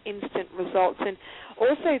 and you get instant results. And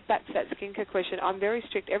also, back to that skincare question, I'm very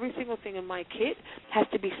strict. Every single thing in my kit has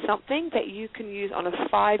to be something that you can use on a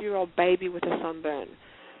 5-year-old baby with a sunburn.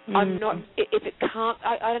 I'm not, if it can't,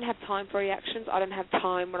 I don't have time for reactions. I don't have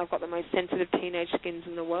time when I've got the most sensitive teenage skins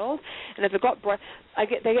in the world. And if they've got, they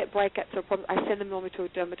get breakouts or problems, I send them normally to a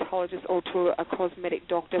dermatologist or to a cosmetic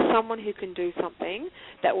doctor, someone who can do something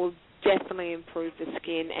that will definitely improve the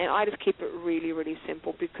skin. And I just keep it really, really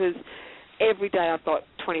simple, because every day I've got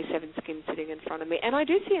 27 skin sitting in front of me. And I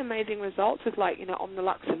do see amazing results with, like,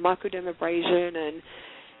 Omnilux and microdermabrasion and,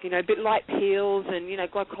 a bit light peels and,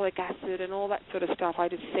 glycolic acid and all that sort of stuff. I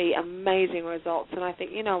just see amazing results. And I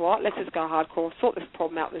think, you know what, let's just go hardcore, sort this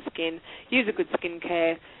problem out with the skin, use a good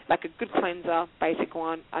skincare, like a good cleanser, basic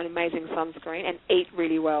one, an amazing sunscreen, and eat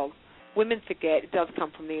really well. Women forget it does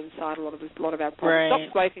come from the inside. A lot of our problems. Right.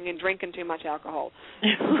 Stop smoking and drinking too much alcohol.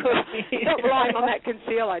 Stop relying on that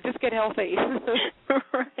concealer. Just get healthy.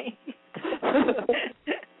 Right.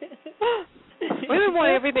 Women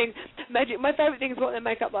want everything magic. My favorite thing is what their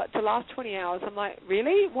makeup like to last 20 hours. I'm like,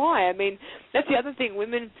 really? Why? I mean, that's the other thing.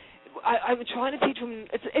 Women, I'm trying to teach women.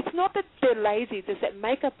 It's not that they're lazy. It's just that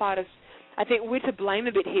makeup artists, I think we're to blame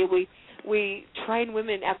a bit here. We train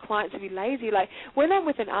women, our clients, to be lazy. Like, when I'm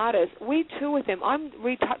with an artist, we tour with them. I'm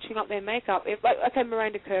retouching up their makeup.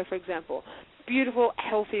 Miranda Kerr, for example, beautiful,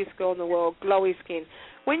 healthiest girl in the world, glowy skin.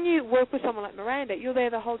 When you work with someone like Miranda, you're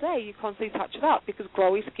there the whole day. You constantly touch it up because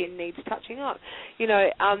glowy skin needs touching up.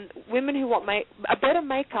 Women who want a better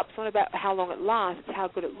makeup's not about how long it lasts, it's how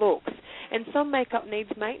good it looks. And some makeup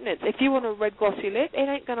needs maintenance. If you want a red glossy lip, it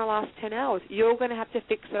ain't going to last 10 hours. You're going to have to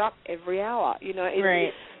fix it up every hour.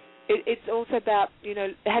 Right. It's also about,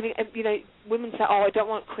 having, women say, I don't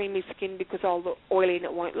want creamy skin because I'll look oily and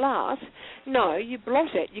it won't last. No, you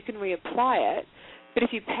blot it, you can reapply it, but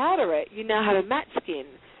if you powder it, you now have a matte skin.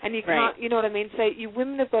 And you can't, you know what I mean? So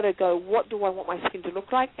women have got to go, what do I want my skin to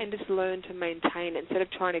look like, and just learn to maintain it instead of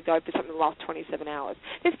trying to go for something that lasts 27 hours.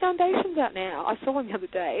 There's foundations out now. I saw one the other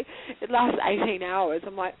day. It lasts 18 hours.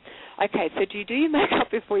 I'm like, okay, so do you do your makeup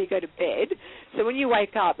before you go to bed? So when you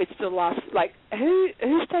wake up, it still lasts, like, who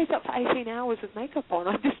stays up for 18 hours with makeup on?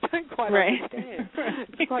 I just don't quite understand.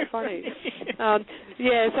 It's quite funny. So I'm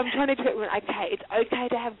trying to tell women, okay, it's okay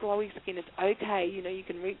to have glowy skin. It's okay. You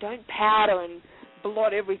can don't powder and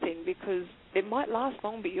blot everything because it might last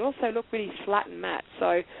long, but you also look really flat and matte.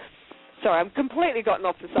 So, sorry, I'm completely gotten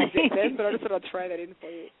off the subject then, but I just thought I'd throw that in for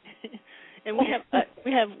you. And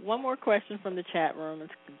we have one more question from the chat room.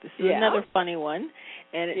 This is another funny one,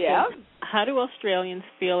 and it says, how do Australians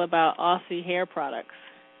feel about Aussie hair products?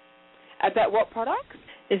 About what products?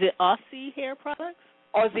 Is it Aussie hair products?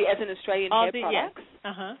 Aussie as an Australian hair products?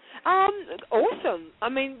 Yeah. Awesome. I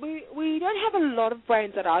mean, we don't have a lot of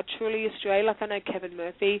brands that are truly Australian. Like I know Kevin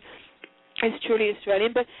Murphy is truly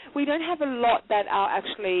Australian, but we don't have a lot that are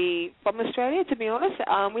actually from Australia, to be honest.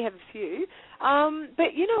 We have a few.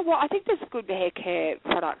 But you know what? I think there's good hair care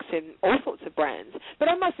products in all sorts of brands. But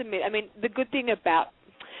I must admit, there's a good thing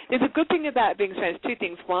about being Australian. Two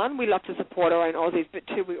things. One, we love to support our own Aussies, but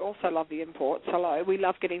two, we also love the imports. Hello, we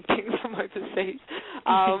love getting things from overseas.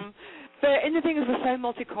 And the thing is, we're so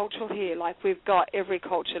multicultural here. Like, we've got every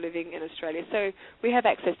culture living in Australia, so we have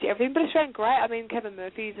access to everything. But Australian, great. Kevin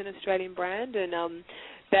Murphy is an Australian brand, and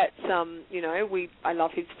that's I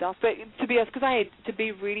love his stuff. But to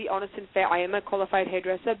be really honest and fair, I am a qualified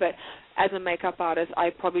hairdresser, but as a makeup artist, I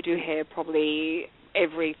probably do hair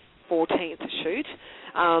every 14th shoot.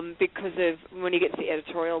 Because of when you get to the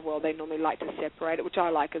editorial world, they normally like to separate it, which I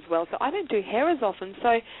like as well. So I don't do hair as often.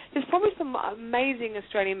 So there's probably some amazing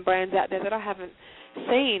Australian brands out there that I haven't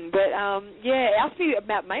seen. But, ask me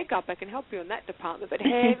about makeup. I can help you in that department. But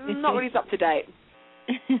hair, not really up to date.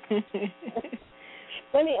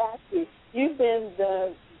 Let me ask you, you've been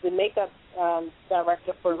the makeup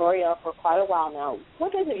director for L'Oreal for quite a while now.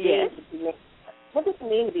 What does it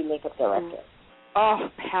mean to be makeup director? Oh,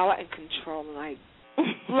 power and control, and I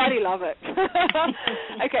Bloody love it.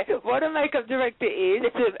 Okay, what a makeup director is,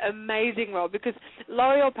 it's an amazing role because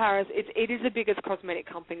L'Oreal Paris, it is the biggest cosmetic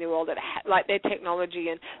company in the world that like their technology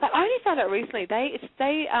and like, I only found out recently they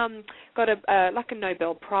got a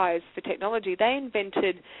Nobel Prize for technology. They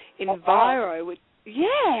invented Enviro, which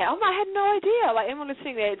I had no idea. Like everyone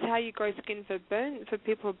listening there, it's how you grow skin for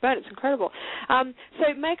people who burn. It's incredible.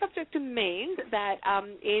 So makeup director means that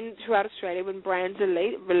throughout Australia, when brands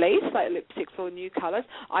release like lipsticks or new colours,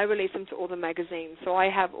 I release them to all the magazines. So I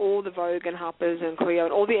have all the Vogue and Harper's and Clio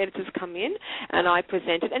and all the editors come in, and I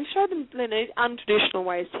present it and show them untraditional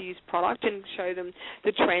ways to use product and show them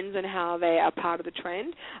the trends and how they are part of the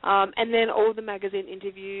trend. And then all the magazine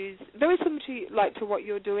interviews, very similar to what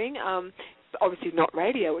you're doing. Obviously not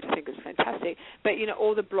radio, which I think is fantastic, but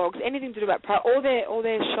all the blogs, anything to do about all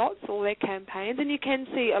their shots, all their campaigns, and you can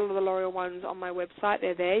see a lot of the L'Oreal ones on my website.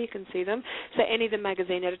 They're there, you can see them. So any of the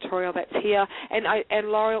magazine editorial that's here, and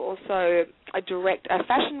L'Oreal also I direct a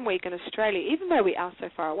fashion week in Australia, even though we are so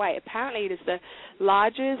far away. Apparently, it is the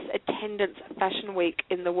largest attendance fashion week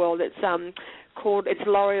in the world. It's it's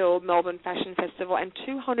L'Oreal Melbourne Fashion Festival, and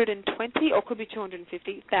 220 or could be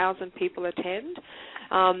 250,000 people attend.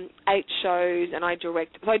 8 shows, and I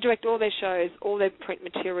direct all their shows, all their print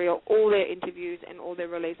material, all their interviews, and all their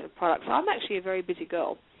release of products. So I'm actually a very busy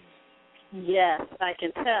girl. Yes, I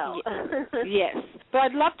can tell. Yes. But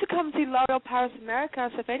I'd love to come see L'Oreal Paris America,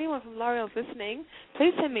 so if anyone from L'Oreal's listening,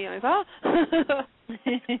 please send me over.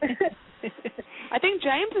 I think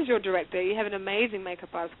James is your director. You have an amazing makeup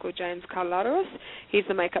artist called James Carlateros. He's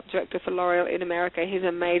the makeup director for L'Oreal in America. He's an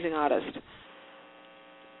amazing artist.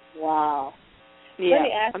 Wow.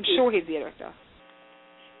 Yeah, I'm sure he's the director.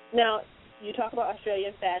 Now, you talk about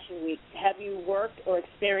Australian Fashion Week. Have you worked or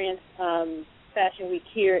experienced Fashion Week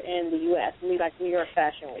here in the U.S., like New York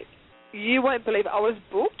Fashion Week? You won't believe it. I was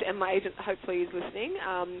booked, and my agent hopefully is listening,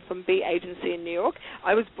 from B Agency in New York.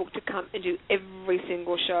 I was booked to come and do every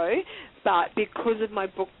single show, but because of my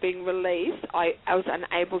book being released, I was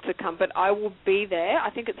unable to come. But I will be there.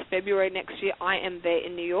 I think it's February next year. I am there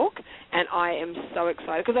in New York, and I am so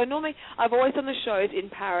excited because I've always done the shows in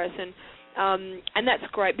Paris, and that's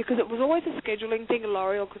great because it was always a scheduling thing.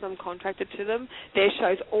 L'Oreal, because I'm contracted to them, their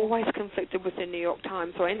shows always conflicted with the New York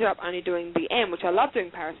Times, so I ended up only doing the M, which I love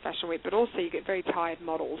doing Paris Fashion Week, but also you get very tired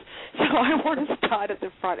models. So I want to start at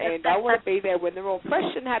the front end. I want to be there when they're all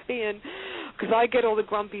fresh and happy, and because I get all the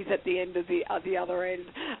grumpies at the end of the other end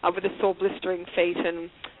with the sore blistering feet, and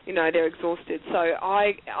they're exhausted. So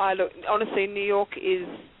I look, honestly, New York is.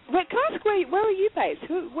 Wait, can I ask where are you based?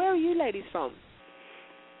 Where are you ladies from?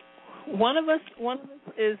 One of us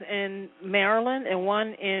is in Maryland and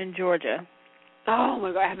one in Georgia. Oh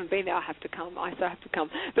my God, I haven't been there. I have to come. I still have to come.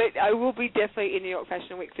 But I will be definitely in New York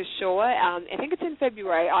Fashion Week for sure. I think it's in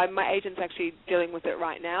February. My agent's actually dealing with it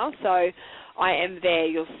right now, so I am there.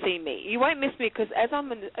 You'll see me. You won't miss me because as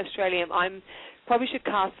I'm an Australian, probably should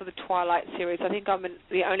cast for the Twilight series. I think I'm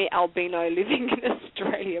the only albino living in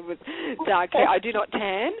Australia with dark hair. I do not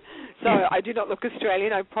tan, so I do not look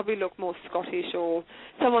Australian. I probably look more Scottish or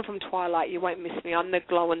someone from Twilight. You won't miss me. I'm the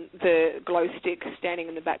glow stick standing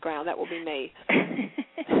in the background. That will be me.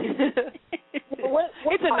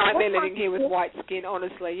 It's a nightmare living here with white skin,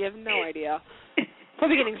 honestly. You have no idea.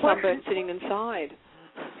 Probably getting sunburned sitting inside.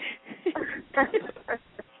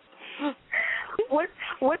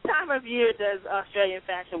 What time of year does Australian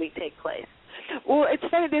Fashion Week take place? Well, it's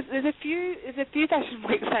funny. There's a few fashion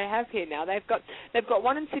weeks they have here now. They've got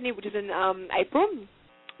one in Sydney, which is in April.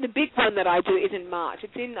 The big one that I do is in March.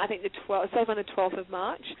 It's in, I think, it says on the 12th of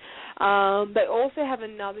March. They also have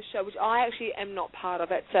another show, which I actually am not part of.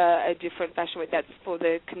 It's a different fashion week. That's for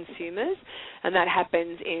the consumers, and that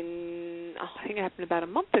happens I think it happened about a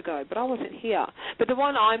month ago, but I wasn't here. But the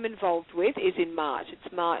one I'm involved with is in March.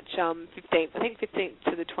 It's March 15th, I think 15th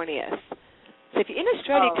to the 20th. So if you're in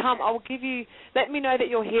Australia, come. I will let me know that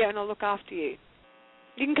you're here, and I'll look after you.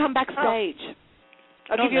 You can come backstage.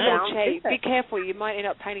 I'll give you a little shave. Be careful, you might end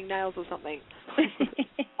up painting nails or something.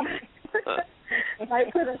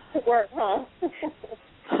 Might put us to work, huh?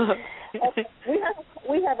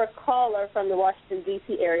 We have a caller from the Washington,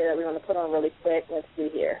 D.C. area that we want to put on really quick. Let's see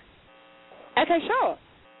here. Okay, sure.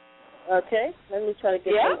 Okay, let me try to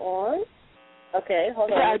get them on. Okay,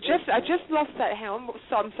 hold on. I just lost that. Hang on.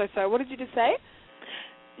 I'm so sorry. What did you just say?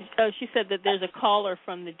 She said that there's a caller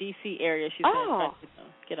from the D.C. area. She's going to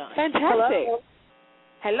get on. Fantastic.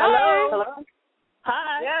 Hello.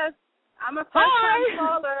 Hi. Yes, I'm a first-time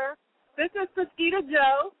caller. This is Paskita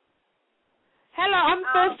Joe. Hello, I'm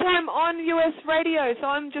first time on U.S. radio, so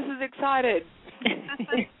I'm just as excited.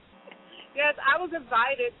 Yes, I was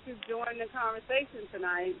invited to join the conversation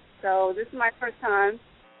tonight, so this is my first time.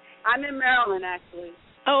 I'm in Maryland, actually.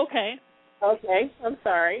 Oh, okay. Okay, I'm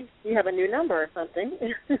sorry. You have a new number or something.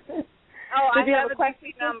 Oh, I have a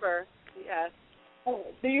question number. Yes. Oh,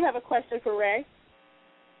 do you have a question for Ray?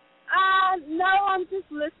 No, I'm just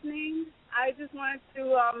listening. I just wanted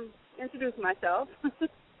to introduce myself.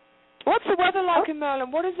 What's the weather like in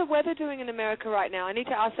Maryland? What is the weather doing in America right now? I need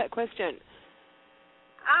to ask that question.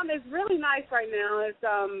 It's really nice right now. It's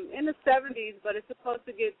in the 70s, but it's supposed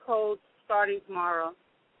to get cold starting tomorrow.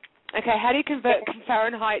 Okay, how do you convert from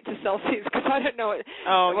Fahrenheit to Celsius? Because I don't know it.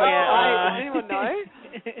 Oh, yeah. Does anyone know?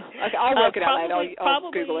 Okay, I'll work it out later.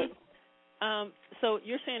 I'll Google it. So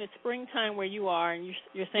you're saying it's springtime where you are, and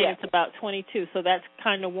you're saying Yeah. it's about 22, so that's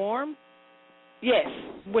kind of warm? Yes.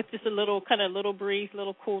 With just a little breeze,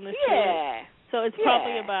 little coolness to Yeah. it. So it's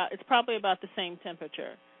probably about the same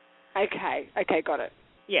temperature. Okay, got it.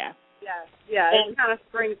 Yeah. Yeah, it's kind of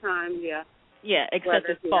springtime, yeah. Yeah, except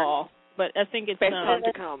it's fall. But I think it's best time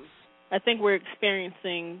to come. I think we're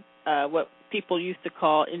experiencing what people used to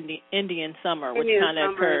call Indian summer, which kind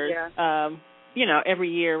of occurs, every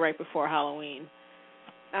year right before Halloween.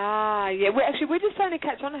 Ah, yeah. We're just starting to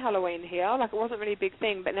catch on to Halloween here. Like, it wasn't really a big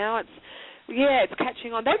thing, but now it's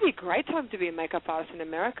catching on. That'd be a great time to be a makeup artist in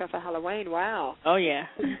America for Halloween. Wow. Oh, yeah.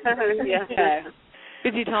 Yeah.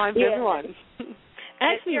 Busy time for everyone.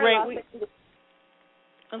 Actually, Ray,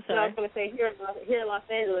 I'm sorry. I was going to say, here in Los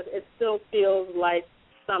Angeles, it still feels like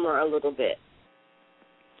summer a little bit.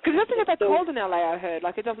 Because it doesn't get that cold in LA, I heard.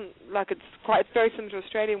 Like, it doesn't, like, it's very similar to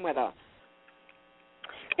Australian weather.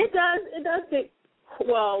 It does get,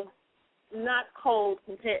 well, not cold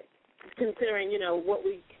considering, what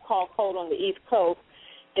we call cold on the East Coast.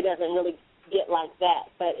 It doesn't really get like that,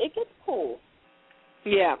 but it gets cool.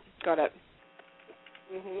 Yeah, got it.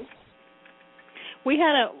 Mhm. We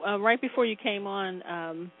had right before you came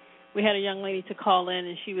on, we had a young lady to call in,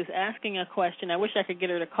 and she was asking a question. I wish I could get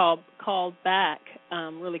her to call back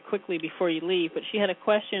really quickly before you leave, but she had a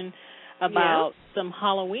question about some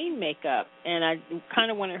Halloween makeup, and I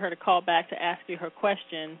kind of wanted her to call back to ask you her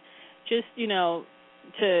question, just to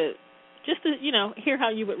hear how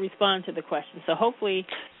you would respond to the question. So hopefully,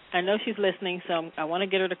 I know she's listening, so I want to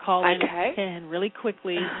get her to call in and really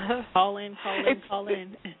quickly. Call in.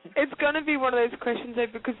 It's going to be one of those questions, though,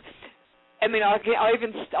 because I mean, I'll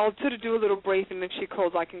sort of do a little briefing. If she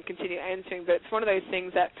calls, I can continue answering. But it's one of those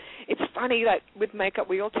things that it's funny. Like with makeup,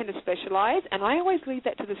 we all tend to specialize, and I always leave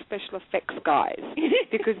that to the special effects guys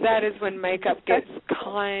because that is when makeup gets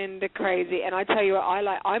kind of crazy. And I tell you what,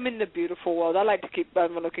 I'm in the beautiful world. I like to keep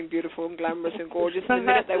everyone looking beautiful and glamorous and gorgeous. And the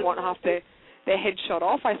minute they want half their head shot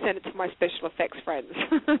off, I send it to my special effects friends.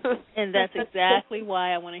 And that's exactly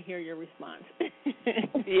why I want to hear your response.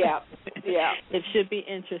 Yeah. It should be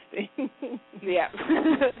interesting. Yeah.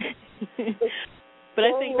 But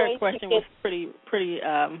I think her question was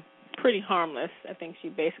pretty harmless. I think she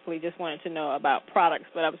basically just wanted to know about products,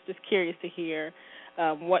 but I was just curious to hear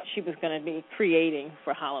what she was going to be creating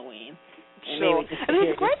for Halloween. Sure. And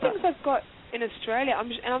there's great things I've got in Australia,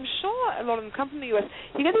 and I'm sure a lot of them come from the US.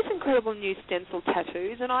 You get these incredible new stencil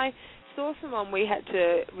tattoos, and I saw someone. We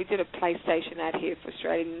did a PlayStation ad here for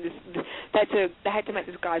Australia, and they had to make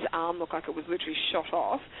this guy's arm look like it was literally shot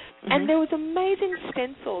off, and there was amazing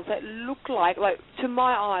stencils that look like to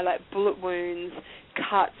my eye, like bullet wounds,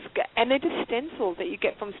 cuts, and they're just stencils that you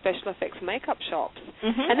get from special effects makeup shops,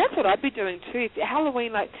 and that's what I'd be doing too.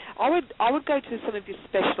 Halloween, I would go to some of your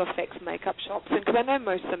special effects makeup shops, and because I know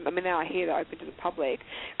most of them, I mean, now I hear they're open to the public,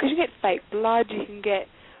 because you get fake blood, you can get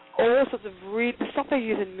all sorts of the stuff they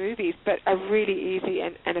use in movies, but are really easy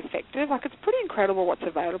and effective. Like, it's pretty incredible what's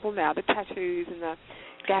available now, the tattoos and the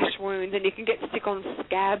gash wounds, and you can get stick-on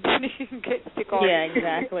scabs, and you can get stick-on... Yeah,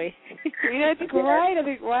 exactly. It's great. I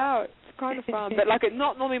think, wow, it's kind of fun. But, it's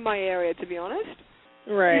not normally my area, to be honest.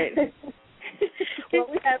 Right. Well,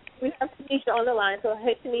 we have Tanisha on the line, so,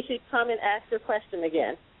 hey, Tanisha, come and ask your question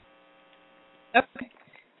again. Okay.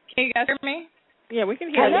 Can you guys hear me? Yeah, we can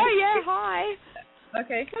hear you. Hello, yeah, hi.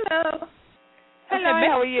 Okay, hello. Hello,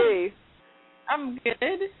 how are you? I'm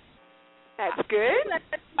good. That's good. I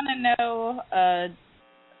just want to know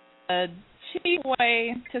a cheap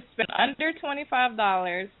way to spend under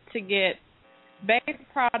 $25 to get basic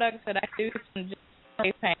products that I do some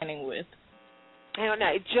face painting with. Hang on,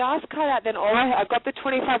 now, it just cut out then. I got the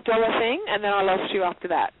 $25 thing, and then I lost you after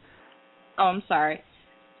that. Oh, I'm sorry.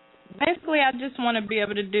 Basically, I just want to be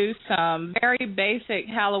able to do some very basic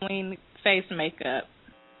Halloween face makeup.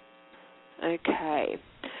 Okay.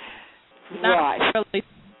 Not really.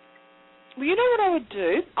 Well, you know what I would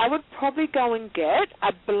do? I would probably go and get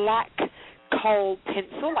a black kohl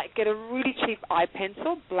pencil, like get a really cheap eye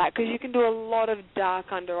pencil, black, because you can do a lot of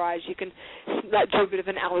dark under eyes. You can like do a bit of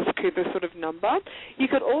an Alice Cooper sort of number. You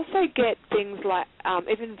could also get things like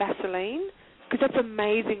even Vaseline, because that's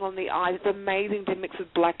amazing on the eyes. It's amazing to mix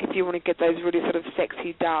with black if you want to get those really sort of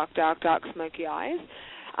sexy, dark, smoky eyes.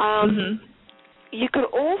 You could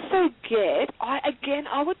also get,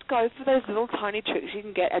 I would go for those little tiny tricks you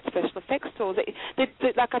can get at special effects stores.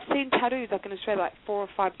 Like I've seen tattoos like in Australia like $4 or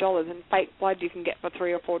 $5, and fake blood you can get for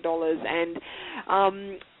 $3 or $4.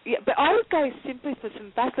 And but I would go simply for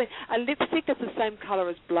some Vaseline. A lipstick that's the same color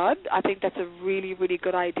as blood. I think that's a really, really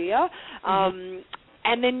good idea. And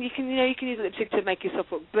then you can use lipstick to make yourself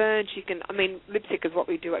look burnt. Lipstick is what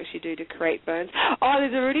we do to create burns. Oh,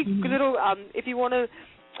 there's a really good little if you want to.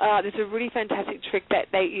 There's a really fantastic trick that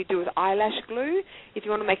you do with eyelash glue. If you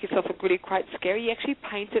want to make yourself look really quite scary, you actually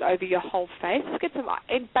paint it over your whole face. Just get some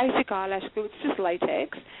basic eyelash glue. It's just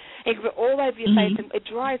latex. And you can put it all over your face, and it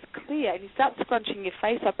dries clear, and you start scrunching your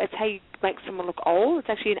face up. That's how you make someone look old. It's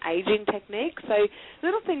actually an aging technique. So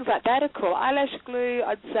little things like that are cool. Eyelash glue,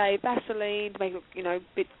 I'd say Vaseline to make it look, a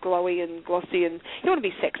bit glowy and glossy. And you want to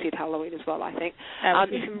be sexy at Halloween as well, I think.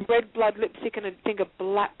 Some red blood lipstick, and I think a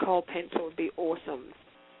black kohl pencil would be awesome.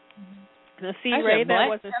 Now, see, Ray, that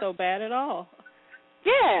wasn't so bad at all.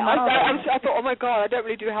 Yeah, I thought, oh my God, I don't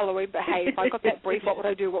really do Halloween, but hey, if I got that brief, what would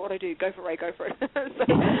I do? Go for it, Ray, go for it. So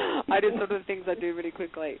I did some of the things I do really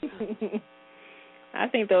quickly. I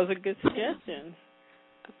think those are good suggestions.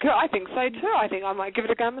 I think so too. I think I might give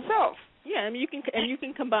it a go myself. Yeah, you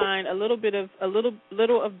can combine a little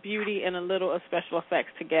of beauty and a little of special effects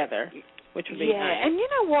together. Which would be nice. And you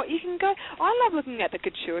know what? You can go. I love looking at the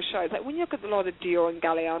couture shows. Like when you look at a lot of Dior and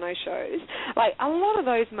Galliano shows, like a lot of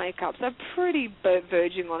those makeups are pretty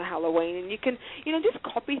verging on Halloween, and you can, just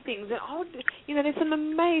copy things. And there's some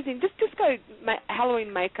amazing. Just go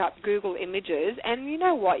Halloween makeup, Google images, and you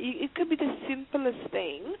know what? It could be the simplest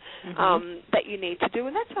thing that you need to do,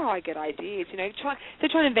 and that's how I get ideas. Try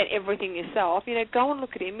to invent everything yourself. Go and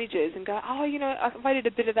look at images and go, I did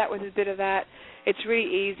a bit of that with a bit of that. It's really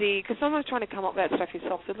easy, because sometimes trying to come up with that stuff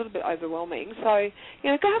yourself is a little bit overwhelming. So, go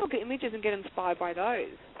have a look at images and get inspired by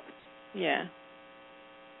those. Yeah.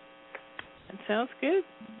 That sounds good.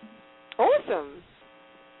 Awesome.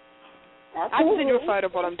 I can send you a photo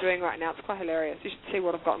of what I'm doing right now. It's quite hilarious. You should see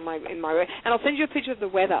what I've got in my room. And I'll send you a picture of the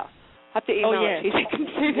weather. I have to email it to you so you can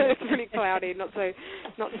see that it's really cloudy, not so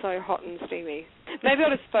hot and steamy. Maybe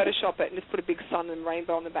I'll just Photoshop it and just put a big sun and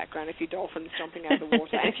rainbow in the background, a few dolphins jumping out of the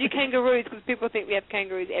water, and a few kangaroos, because people think we have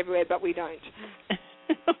kangaroos everywhere, but we don't.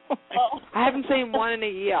 I haven't seen one in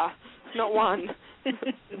a year. Not one.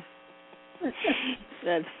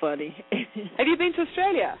 That's funny. Have you been to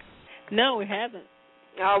Australia? No, we haven't.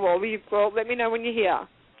 Oh, well, let me know when you're here.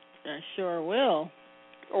 I sure will.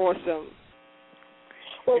 Awesome.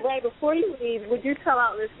 Well, Ray, before you leave, would you tell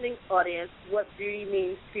our listening audience what beauty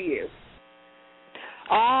means to you?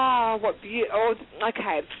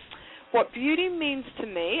 Okay. What beauty means to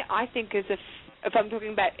me, I think, is if I'm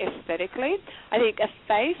talking about aesthetically, I think a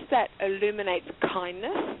face that illuminates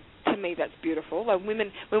kindness. To me, that's beautiful. Like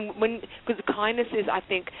women, because kindness is, I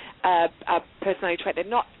think, a personality trait that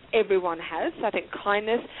not everyone has. So I think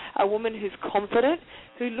kindness, a woman who's confident,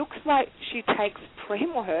 who looks like she takes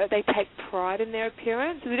they take pride in their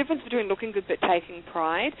appearance. There's a difference between looking good but taking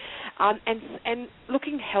pride, and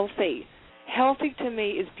looking healthy. Healthy to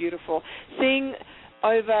me is beautiful. Seeing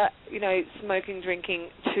over, smoking, drinking,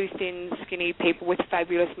 too thin, skinny people with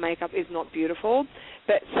fabulous makeup is not beautiful,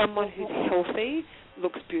 but someone who's healthy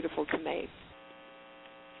looks beautiful to me.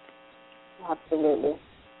 Absolutely.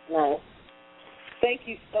 Nice. Thank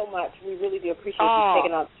you so much. We really do appreciate you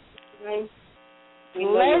taking out time.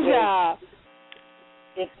 Pleasure.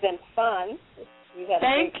 It's been fun.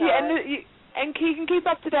 Thank you. And you can keep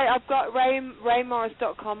up to date. I've got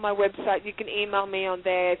raymorris.com, my website. You can email me on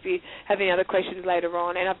there if you have any other questions later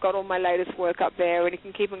on. And I've got all my latest work up there, and you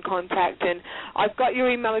can keep in contact. And I've got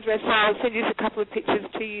your email address, and I'll send you a couple of pictures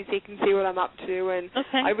to you so you can see what I'm up to. And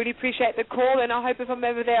I really appreciate the call, and I hope if I'm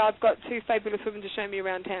ever there, I've got two fabulous women to show me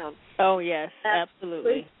around town. Oh, yes,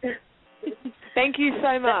 absolutely. Thank you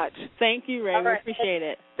so much. Thank you, Ray. We appreciate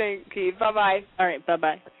it. Thank you. Bye-bye. All right,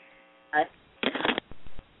 bye-bye. Bye.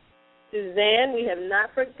 Suzanne, we have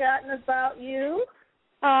not forgotten about you.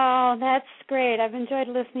 Oh, that's great. I've enjoyed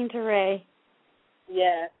listening to Ray.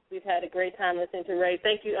 Yes, we've had a great time listening to Ray.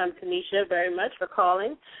 Thank you, Tanisha, very much for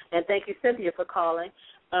calling, and thank you, Cynthia, for calling.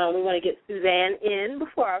 We want to get Suzanne in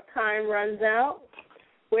before our time runs out.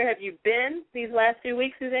 Where have you been these last few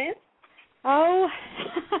weeks, Suzanne? Oh,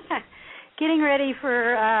 getting ready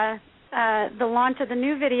for the launch of the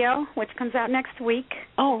new video, which comes out next week.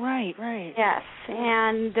 Oh, right. Yes,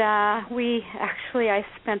 and I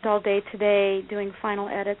spent all day today doing final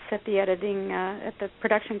edits at the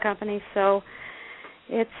production company, so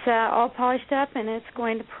it's all polished up and it's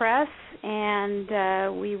going to press,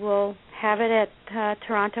 and we will have it at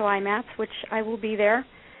Toronto IMATS, which I will be there,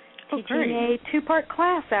 teaching a 2-part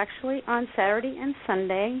class actually on Saturday and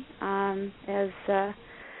Sunday, as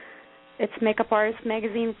it's Makeup Artist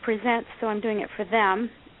Magazine Presents, so I'm doing it for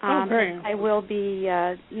them. I will be,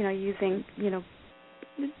 using,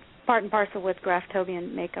 part and parcel with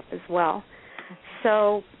Graftobian makeup as well.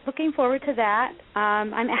 So looking forward to that.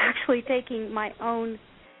 I'm actually taking my own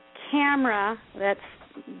camera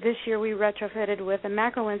this year we retrofitted with a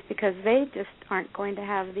macro lens because they just aren't going to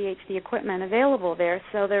have the HD equipment available there.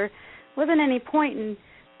 So there wasn't any point in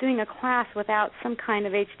doing a class without some kind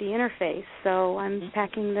of HD interface. So I'm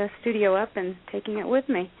packing the studio up and taking it with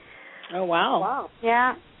me. Oh, wow.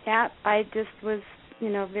 Yeah. I just was,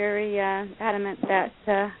 very adamant that,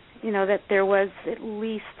 that there was at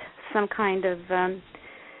least some kind of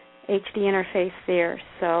HD interface there.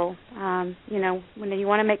 So, when you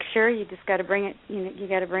want to make sure, you just got to bring it. You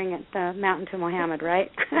got to bring it mountain to Muhammad, right?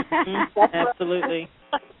 Absolutely.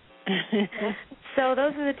 So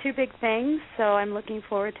those are the two big things. So I'm looking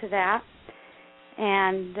forward to that,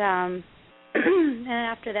 and and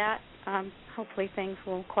after that, hopefully things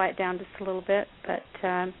will quiet down just a little bit. But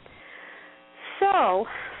so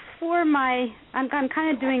for I'm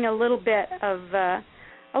kind of doing a little bit of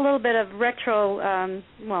retro,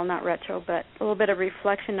 not retro, but a little bit of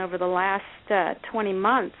reflection over the last 20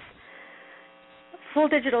 months. Full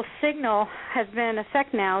digital signal has been in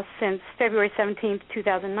effect now since February 17th,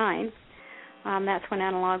 2009. That's when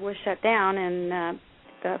analog was shut down, and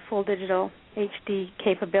the full digital HD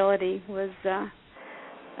capability was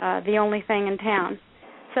the only thing in town.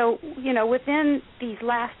 So, within these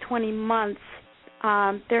last 20 months,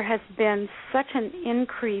 there has been such an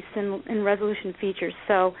increase in resolution features.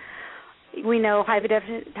 So we know high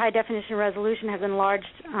definition resolution has enlarged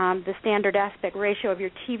the standard aspect ratio of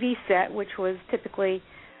your TV set, which was typically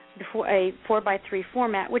before a 4:3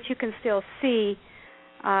 format, which you can still see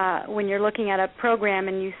when you're looking at a program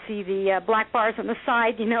and you see the black bars on the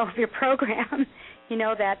side, of your program.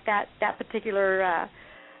 that particular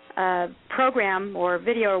program or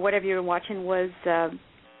video or whatever you're watching was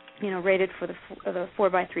rated for the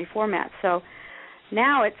 4:3 format. So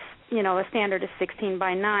now it's a standard is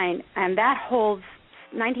 16:9, and that holds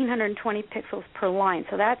 1920 pixels per line.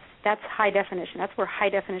 So that's high definition. That's where high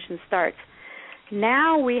definition starts.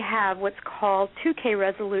 Now we have what's called 2K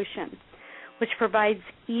resolution, which provides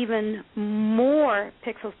even more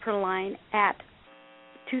pixels per line at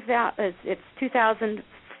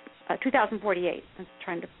 2048. I'm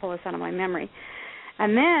trying to pull this out of my memory.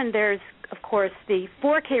 And then there's, of course, the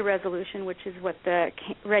 4K resolution, which is what the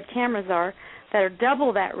red cameras are, that are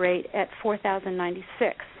double that rate at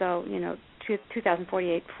 4096. So,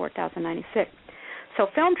 2048, 4096. So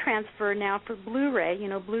film transfer now for Blu-ray,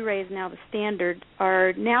 Blu-ray is now the standard,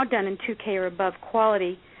 are now done in 2K or above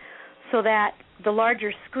quality so that the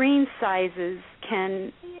larger screen sizes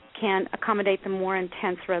can accommodate the more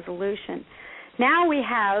intense resolution. Now we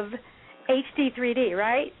have HD 3D,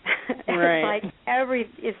 right? Right.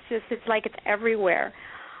 It's like it's everywhere.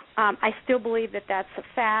 I still believe that that's a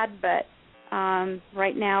fad, but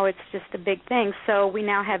right now it's just a big thing. So we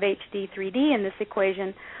now have HD 3D in this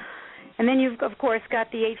equation. And then you've, of course,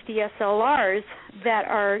 got the HD SLRs that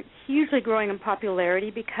are hugely growing in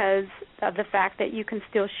popularity because of the fact that you can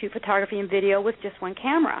still shoot photography and video with just one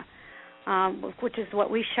camera, which is what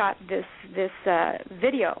we shot this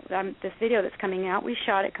video. This video that's coming out, we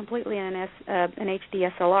shot it completely in an HD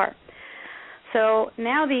SLR. So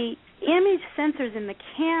now the image sensors in the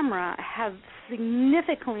camera have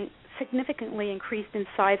significantly increased in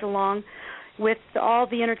size along with all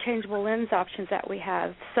the interchangeable lens options that we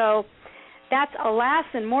have. So that's alas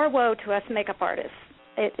and more woe to us makeup artists.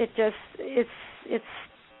 It's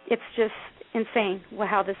just insane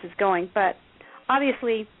how this is going. But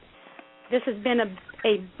obviously, this has been a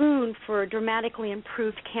boon for dramatically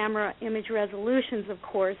improved camera image resolutions, of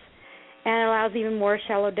course, and it allows even more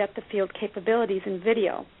shallow depth of field capabilities in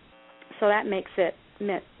video. So that makes it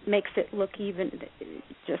look even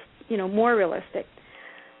just more realistic.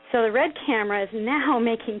 So the Red camera is now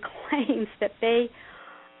making claims that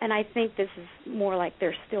and I think this is more like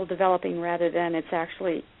they're still developing rather than it's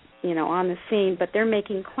actually, on the scene, but they're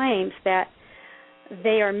making claims that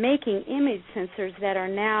they are making image sensors that are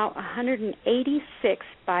now 186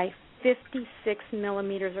 by 56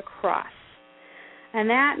 millimeters across. And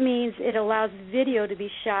that means it allows video to be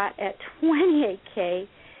shot at 28K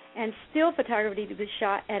and still photography to be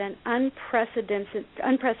shot at an unprecedented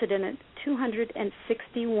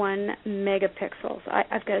 261 megapixels.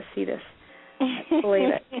 I've got to see this. I can't believe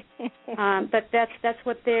it. But that's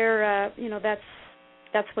what they're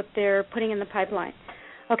that's what they're putting in the pipeline.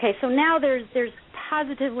 Okay, so now there's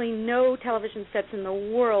positively no television sets in the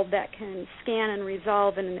world that can scan and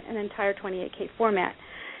resolve in an entire 28K format.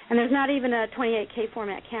 And there's not even a 28K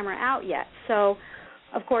format camera out yet. So,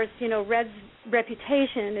 of course, Red's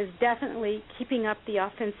reputation is definitely keeping up the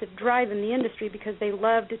offensive drive in the industry because they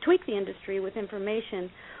love to tweak the industry with information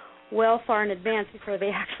well far in advance before they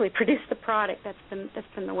actually produce the product. That's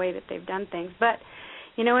been the way that they've done things. But,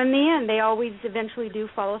 in the end, they always eventually do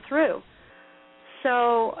follow through.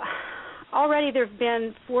 So already there have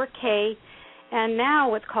been 4K and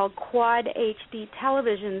now what's called Quad HD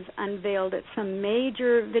televisions unveiled at some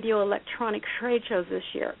major video electronic trade shows this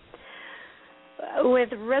year, with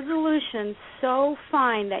resolution so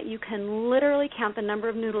fine that you can literally count the number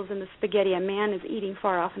of noodles in the spaghetti a man is eating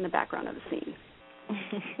far off in the background of the scene.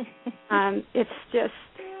 It's just,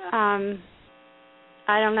 I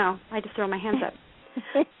don't know. I just throw my hands up.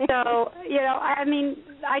 So,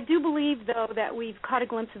 I do believe, though, that we've caught a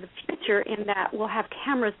glimpse of the future in that we'll have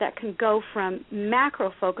cameras that can go from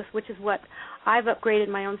macro focus, which is what I've upgraded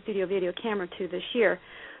my own studio video camera to this year,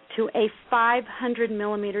 to a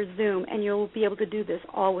 500-millimeter zoom, and you'll be able to do this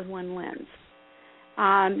all with one lens.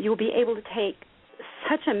 You'll be able to take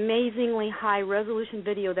such amazingly high-resolution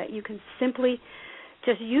video that you can simply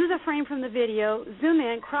just use a frame from the video, zoom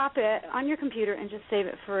in, crop it on your computer, and just save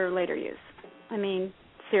it for later use. I mean,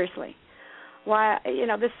 seriously. Why,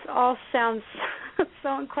 this all sounds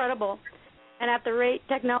so incredible. And at the rate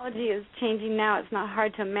technology is changing now, it's not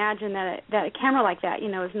hard to imagine that a camera like that,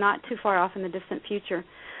 is not too far off in the distant future,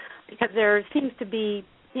 because there seems to be,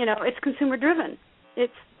 it's consumer driven.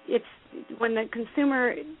 It's when the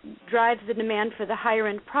consumer drives the demand for the higher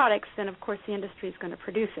end products, then of course the industry is going to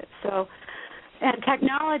produce it. So, and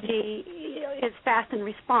technology is fast in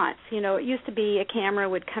response. It used to be a camera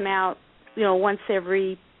would come out, once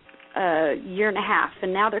every year and a half,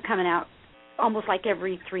 and now they're coming out almost like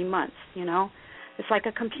every 3 months. It's like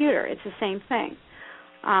a computer. It's the same thing.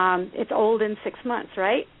 It's old in 6 months,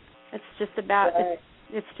 right? It's just about.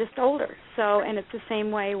 It's just older. So, and it's the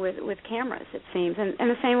same way with cameras, it seems, and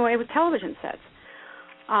the same way with television sets.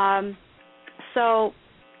 So,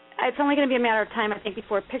 it's only going to be a matter of time, I think,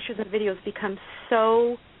 before pictures and videos become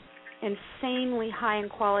so insanely high in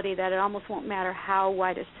quality that it almost won't matter how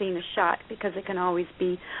wide a scene is shot, because it can always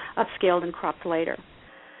be upscaled and cropped later.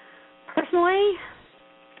 Personally,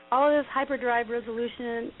 all of this hyperdrive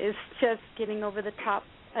resolution is just getting over the top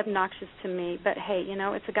obnoxious to me, but hey,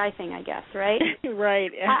 it's a guy thing, I guess, right?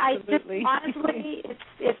 Right, absolutely. Honestly,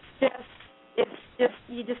 it's just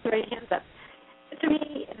you just throw your hands up. To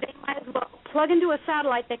me, they might as well plug into a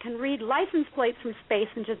satellite that can read license plates from space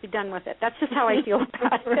and just be done with it. That's just how I feel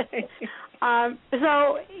about it.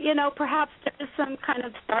 So, perhaps there's some kind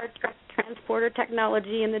of Star Trek transporter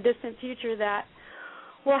technology in the distant future that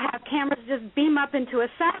will have cameras just beam up into a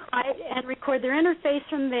satellite and record their interface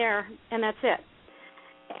from there, and that's it.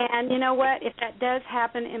 And you know what? If that does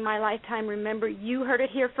happen in my lifetime, remember, you heard it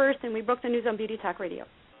here first, and we broke the news on Beauty Talk Radio.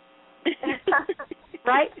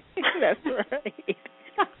 Right? That's right.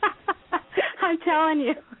 I'm telling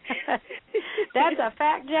you. That's a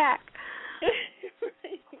fact, Jack.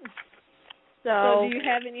 So do you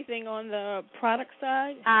have anything on the product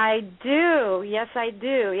side? I do. Yes, I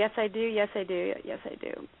do.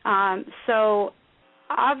 So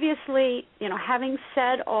obviously, having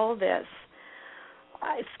said all this,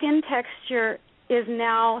 skin texture is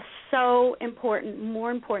now so important, more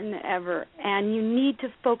important than ever, and you need to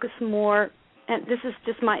focus more. And this is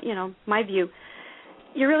just my view.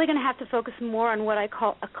 You're really going to have to focus more on what I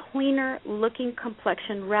call a cleaner-looking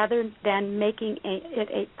complexion rather than making it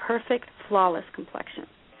a perfect, flawless complexion.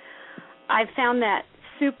 I've found that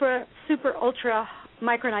super, ultra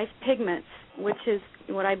micronized pigments, which is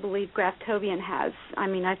what I believe Graftobian has. I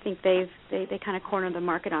mean, I think they kind of cornered the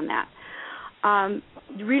market on that.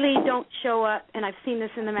 Really don't show up, and I've seen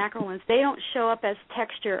this in the macro ones, they don't show up as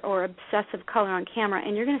texture or obsessive color on camera,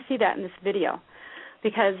 and you're going to see that in this video,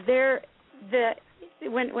 because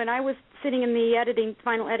when I was sitting in the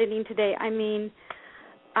final editing today, I mean,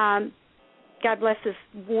 God bless this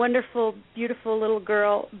wonderful, beautiful little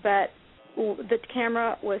girl, but the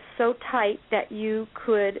camera was so tight that you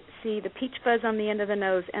could see the peach fuzz on the end of the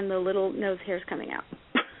nose and the little nose hairs coming out.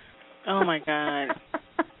 Oh, my God.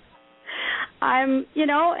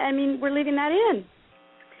 we're leaving that in.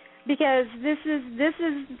 because this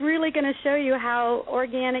is really going to show you how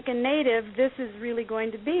organic and native this is really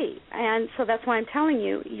going to be. And so that's why I'm telling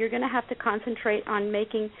you, you're going to have to concentrate on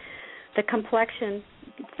making the complexion,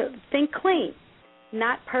 think clean,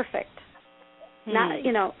 not perfect, not,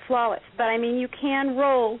 flawless. But, I mean, you can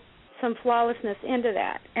roll some flawlessness into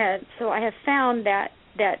that. And so I have found that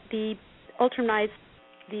the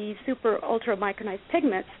super ultra micronized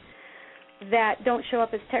pigments that don't show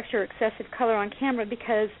up as texture or excessive color on camera,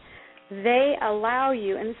 because they allow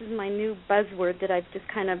you, and this is my new buzzword that I've just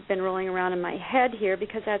kind of been rolling around in my head here,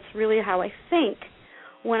 because that's really how I think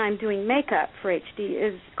when I'm doing makeup for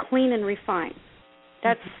HD, is clean and refine.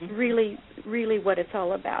 That's really, really what it's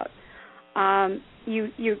all about.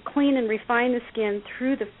 You clean and refine the skin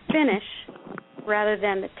through the finish rather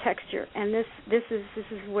than the texture, and this is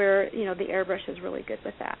where the airbrush is really good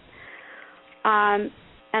with that. And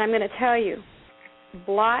I'm going to tell you,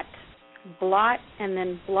 blot, and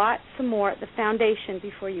then blot some more at the foundation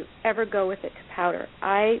before you ever go with it to powder.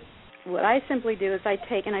 What I simply do is I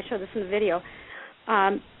take, and I show this in the video,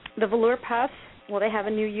 the velour puffs. Well, they have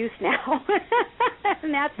a new use now,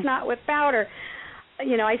 and that's not with powder.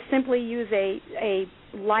 I simply use a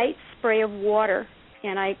light spray of water,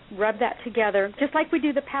 and I rub that together, just like we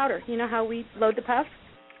do the powder. You know how we load the puff?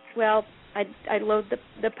 Well, I load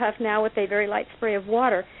the puff now with a very light spray of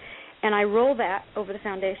water, and I roll that over the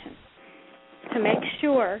foundation to make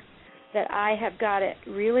sure that I have got it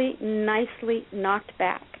really nicely knocked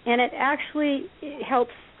back. And it actually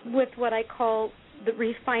helps with what I call the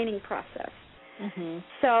refining process. Mm-hmm.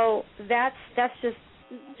 So that's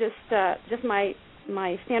just my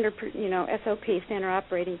standard, SOP, standard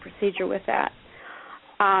operating procedure with that.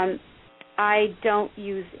 I don't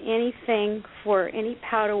use anything for any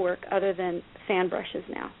powder work other than fan brushes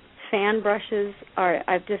now. Fan brushes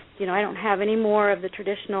I don't have any more of the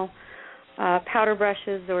traditional powder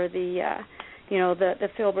brushes or the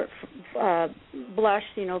Filbert blush,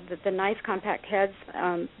 the nice compact heads.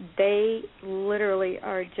 They literally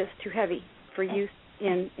are just too heavy for use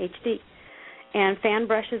in HD. And fan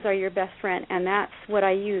brushes are your best friend, and that's what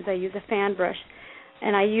I use. I use a fan brush,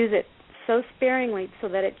 and I use it so sparingly so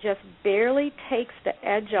that it just barely takes the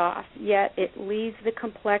edge off, yet it leaves the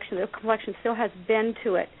complexion. The complexion still has bend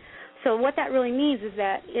to it. So what that really means is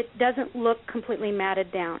that it doesn't look completely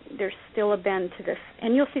matted down. There's still a bend to this,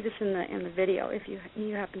 and you'll see this in the video if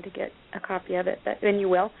you happen to get a copy of it. And you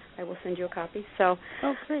will. I will send you a copy. So,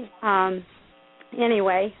 great.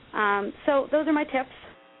 Anyway, so those are my tips.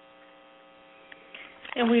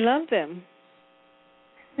 And we love them.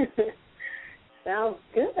 Sounds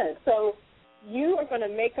good. So you are going to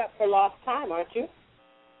make up for lost time, aren't you?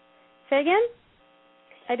 Say again?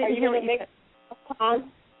 I didn't hear what you said. Are you going to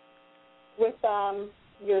make time with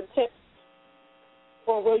your tips,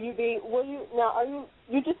 or will you? Now,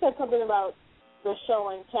 you just said something about the show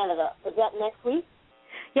in Canada. Is that next week?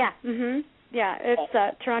 Yeah. Yeah,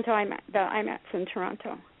 it's Toronto IMAX. The IMAX in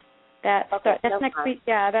Toronto. That's next week.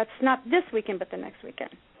 Yeah, that's not this weekend, but the next weekend.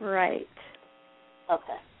 Right.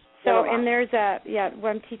 Okay. So, and there's what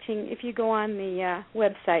I'm teaching. If you go on the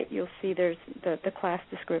website, you'll see there's the class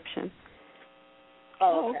description.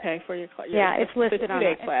 Oh, okay. For your class. Yeah, it's listed on the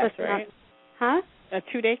 2-day class, right? Huh? A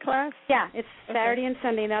 2-day class? Yeah, it's Saturday and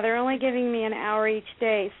Sunday. Now they're only giving me an hour each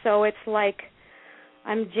day, so it's like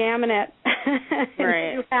I'm jamming it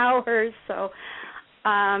in 2 hours. So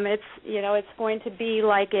it's going to be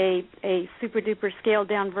like a super duper scaled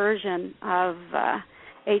down version of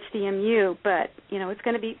HDMU, but it's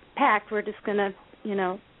going to be packed. We're just going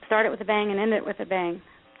to start it with a bang and end it with a bang.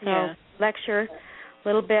 So lecture, a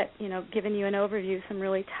little bit, giving you an overview, some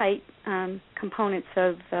really tight components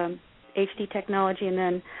of HD technology, and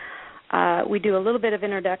then we do a little bit of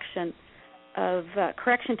introduction of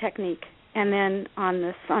correction technique, and then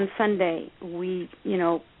on Sunday we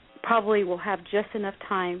probably will have just enough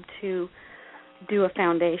time to do a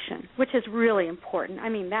foundation, which is really important. I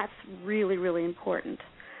mean, that's really, really important.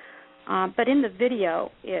 But in the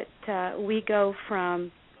video, we go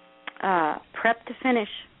from prep to finish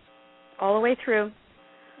all the way through.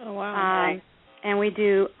 Oh, wow. And we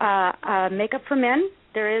do makeup for men.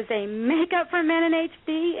 There is a makeup for men in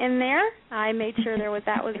HD in there. I made sure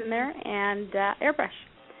that was in there, and airbrush.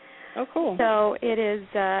 Oh, cool. So it is.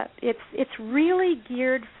 It's really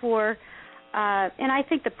geared for, and I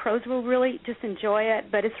think the pros will really just enjoy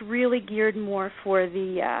it. But it's really geared more for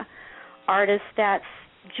the artist that's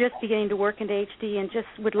just beginning to work into HD and just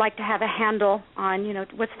would like to have a handle on,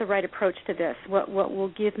 what's the right approach to this. What will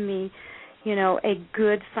give me, a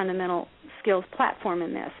good fundamental skills platform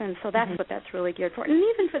in this. And so that's what that's really geared for. And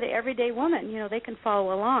even for the everyday woman, they can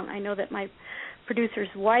follow along. I know that my producer's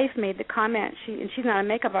wife made the comment. She's not a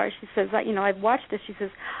makeup artist. She says, I've watched this. She says,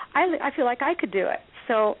 I feel like I could do it.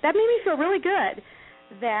 So that made me feel really good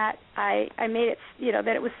that I made it,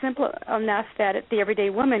 that it was simple enough that the everyday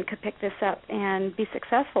woman could pick this up and be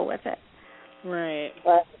successful with it. Right.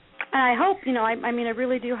 And I hope, I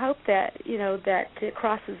really do hope that, that it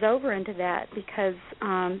crosses over into that because,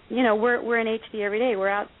 we're in HD every day. We're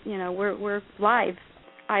out, we're live,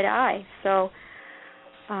 eye to eye. So,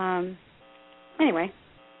 anyway.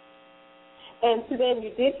 And Suzanne,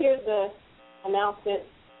 you did hear the announcement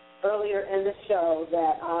earlier in the show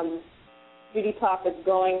that Beauty Talk is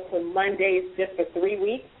going to Mondays just for 3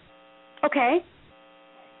 weeks. Okay.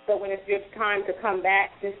 So when it's your time to come back,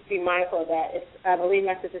 just be mindful of that. I believe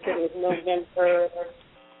my sister said it was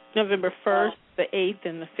November 1st, the 8th,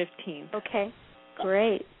 and the 15th. Okay,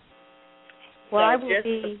 great. Well, I will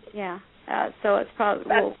be, so it's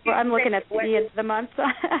probably, I'm looking at the end of the month.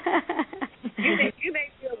 You may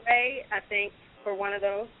be away, I think, for one of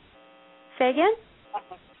those. Say again?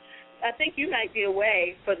 I think you might be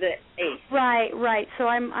away for the 8th. Right. So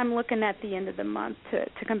I'm looking at the end of the month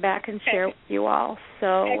to come back and share with you all.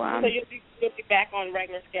 So so you'll be back on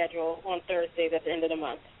regular schedule on Thursdays at the end of the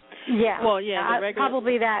month. Yeah. Well, yeah, the regular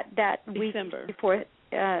probably that week December. before.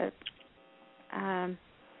 Let's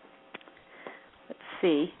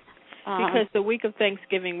see. Because the week of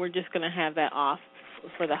Thanksgiving, we're just going to have that off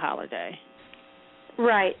for the holiday.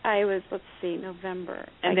 Right. Let's see, November.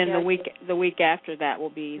 And then the week after that will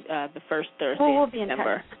be the first Thursday we'll in be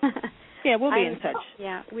December. In touch. Yeah, we'll be in touch.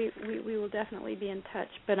 Yeah, we will definitely be in touch.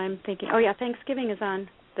 But I'm thinking, Thanksgiving is on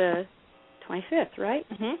the 25th, right?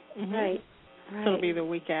 Mm-hmm. Right. So it'll be the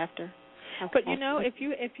week after. Okay. But if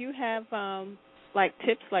you have like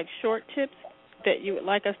tips, like short tips that you would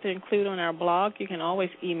like us to include on our blog, you can always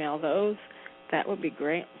email those. That would be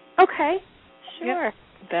great. Okay. Sure. Yep.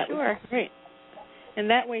 That would be great. And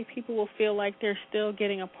that way people will feel like they're still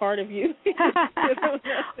getting a part of you.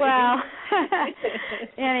 Well,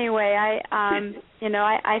 anyway,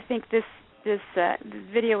 I think this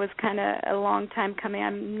video was kind of a long time coming.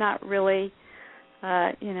 I'm not really,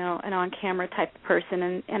 an on-camera type of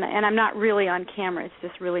person, and I'm not really on camera. It's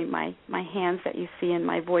just really my hands that you see in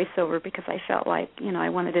my voiceover because I felt like, I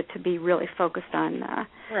wanted it to be really focused on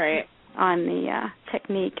on the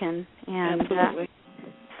technique and absolutely.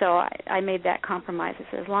 So I made that compromise. I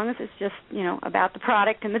said, as long as it's just, about the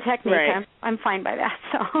product and the technique, I'm fine by that.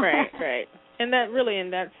 So Right. And that's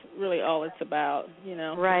really all it's about,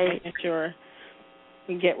 making sure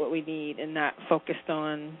we get what we need and not focused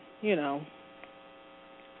on,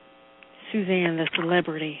 Suzanne the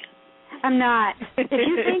celebrity. I'm not. If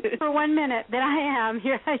you think for 1 minute that I am,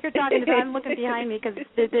 you're talking to. I'm looking behind me because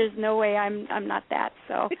there's no way I'm not that.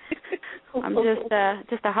 So I'm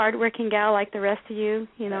just a hardworking gal like the rest of you.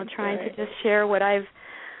 Trying to just share what I've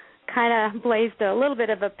kind of blazed a little bit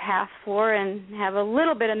of a path for and have a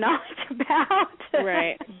little bit of knowledge about.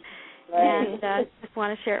 Right. And just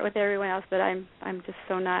want to share it with everyone else. But I'm just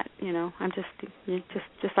so not. I'm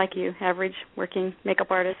just like you, average working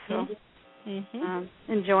makeup artist. So.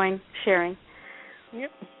 Enjoying sharing. Yep.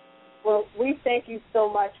 Well, we thank you so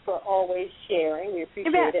much for always sharing. We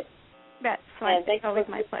appreciate it. You bet. So it's always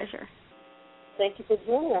my pleasure. Thank you for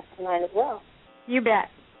joining us tonight as well. You bet.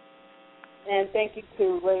 And thank you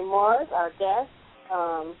to Ray Mars, our guest.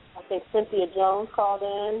 I think Cynthia Jones called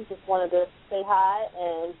in, just wanted to say hi.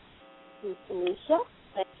 And to Tanisha,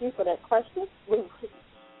 thank you for that question. We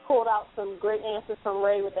pulled out some great answers from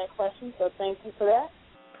Ray with that question, so thank you for that.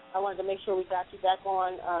 I wanted to make sure we got you back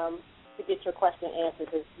on to get your question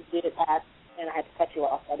answered because you did it ask, and I had to cut you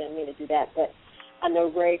off. I didn't mean to do that, but I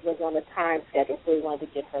know Ray was on the time schedule, so we wanted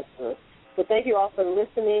to get her through. So thank you all for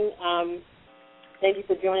listening. Thank you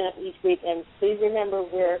for joining us each week, and please remember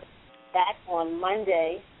we're back on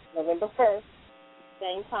Monday, November 1st,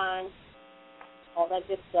 same time, all that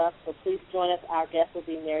good stuff. So please join us. Our guest will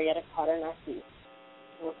be Marietta Carter Narcisse.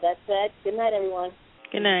 And with that said, good night, everyone.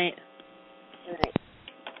 Good night. Good night.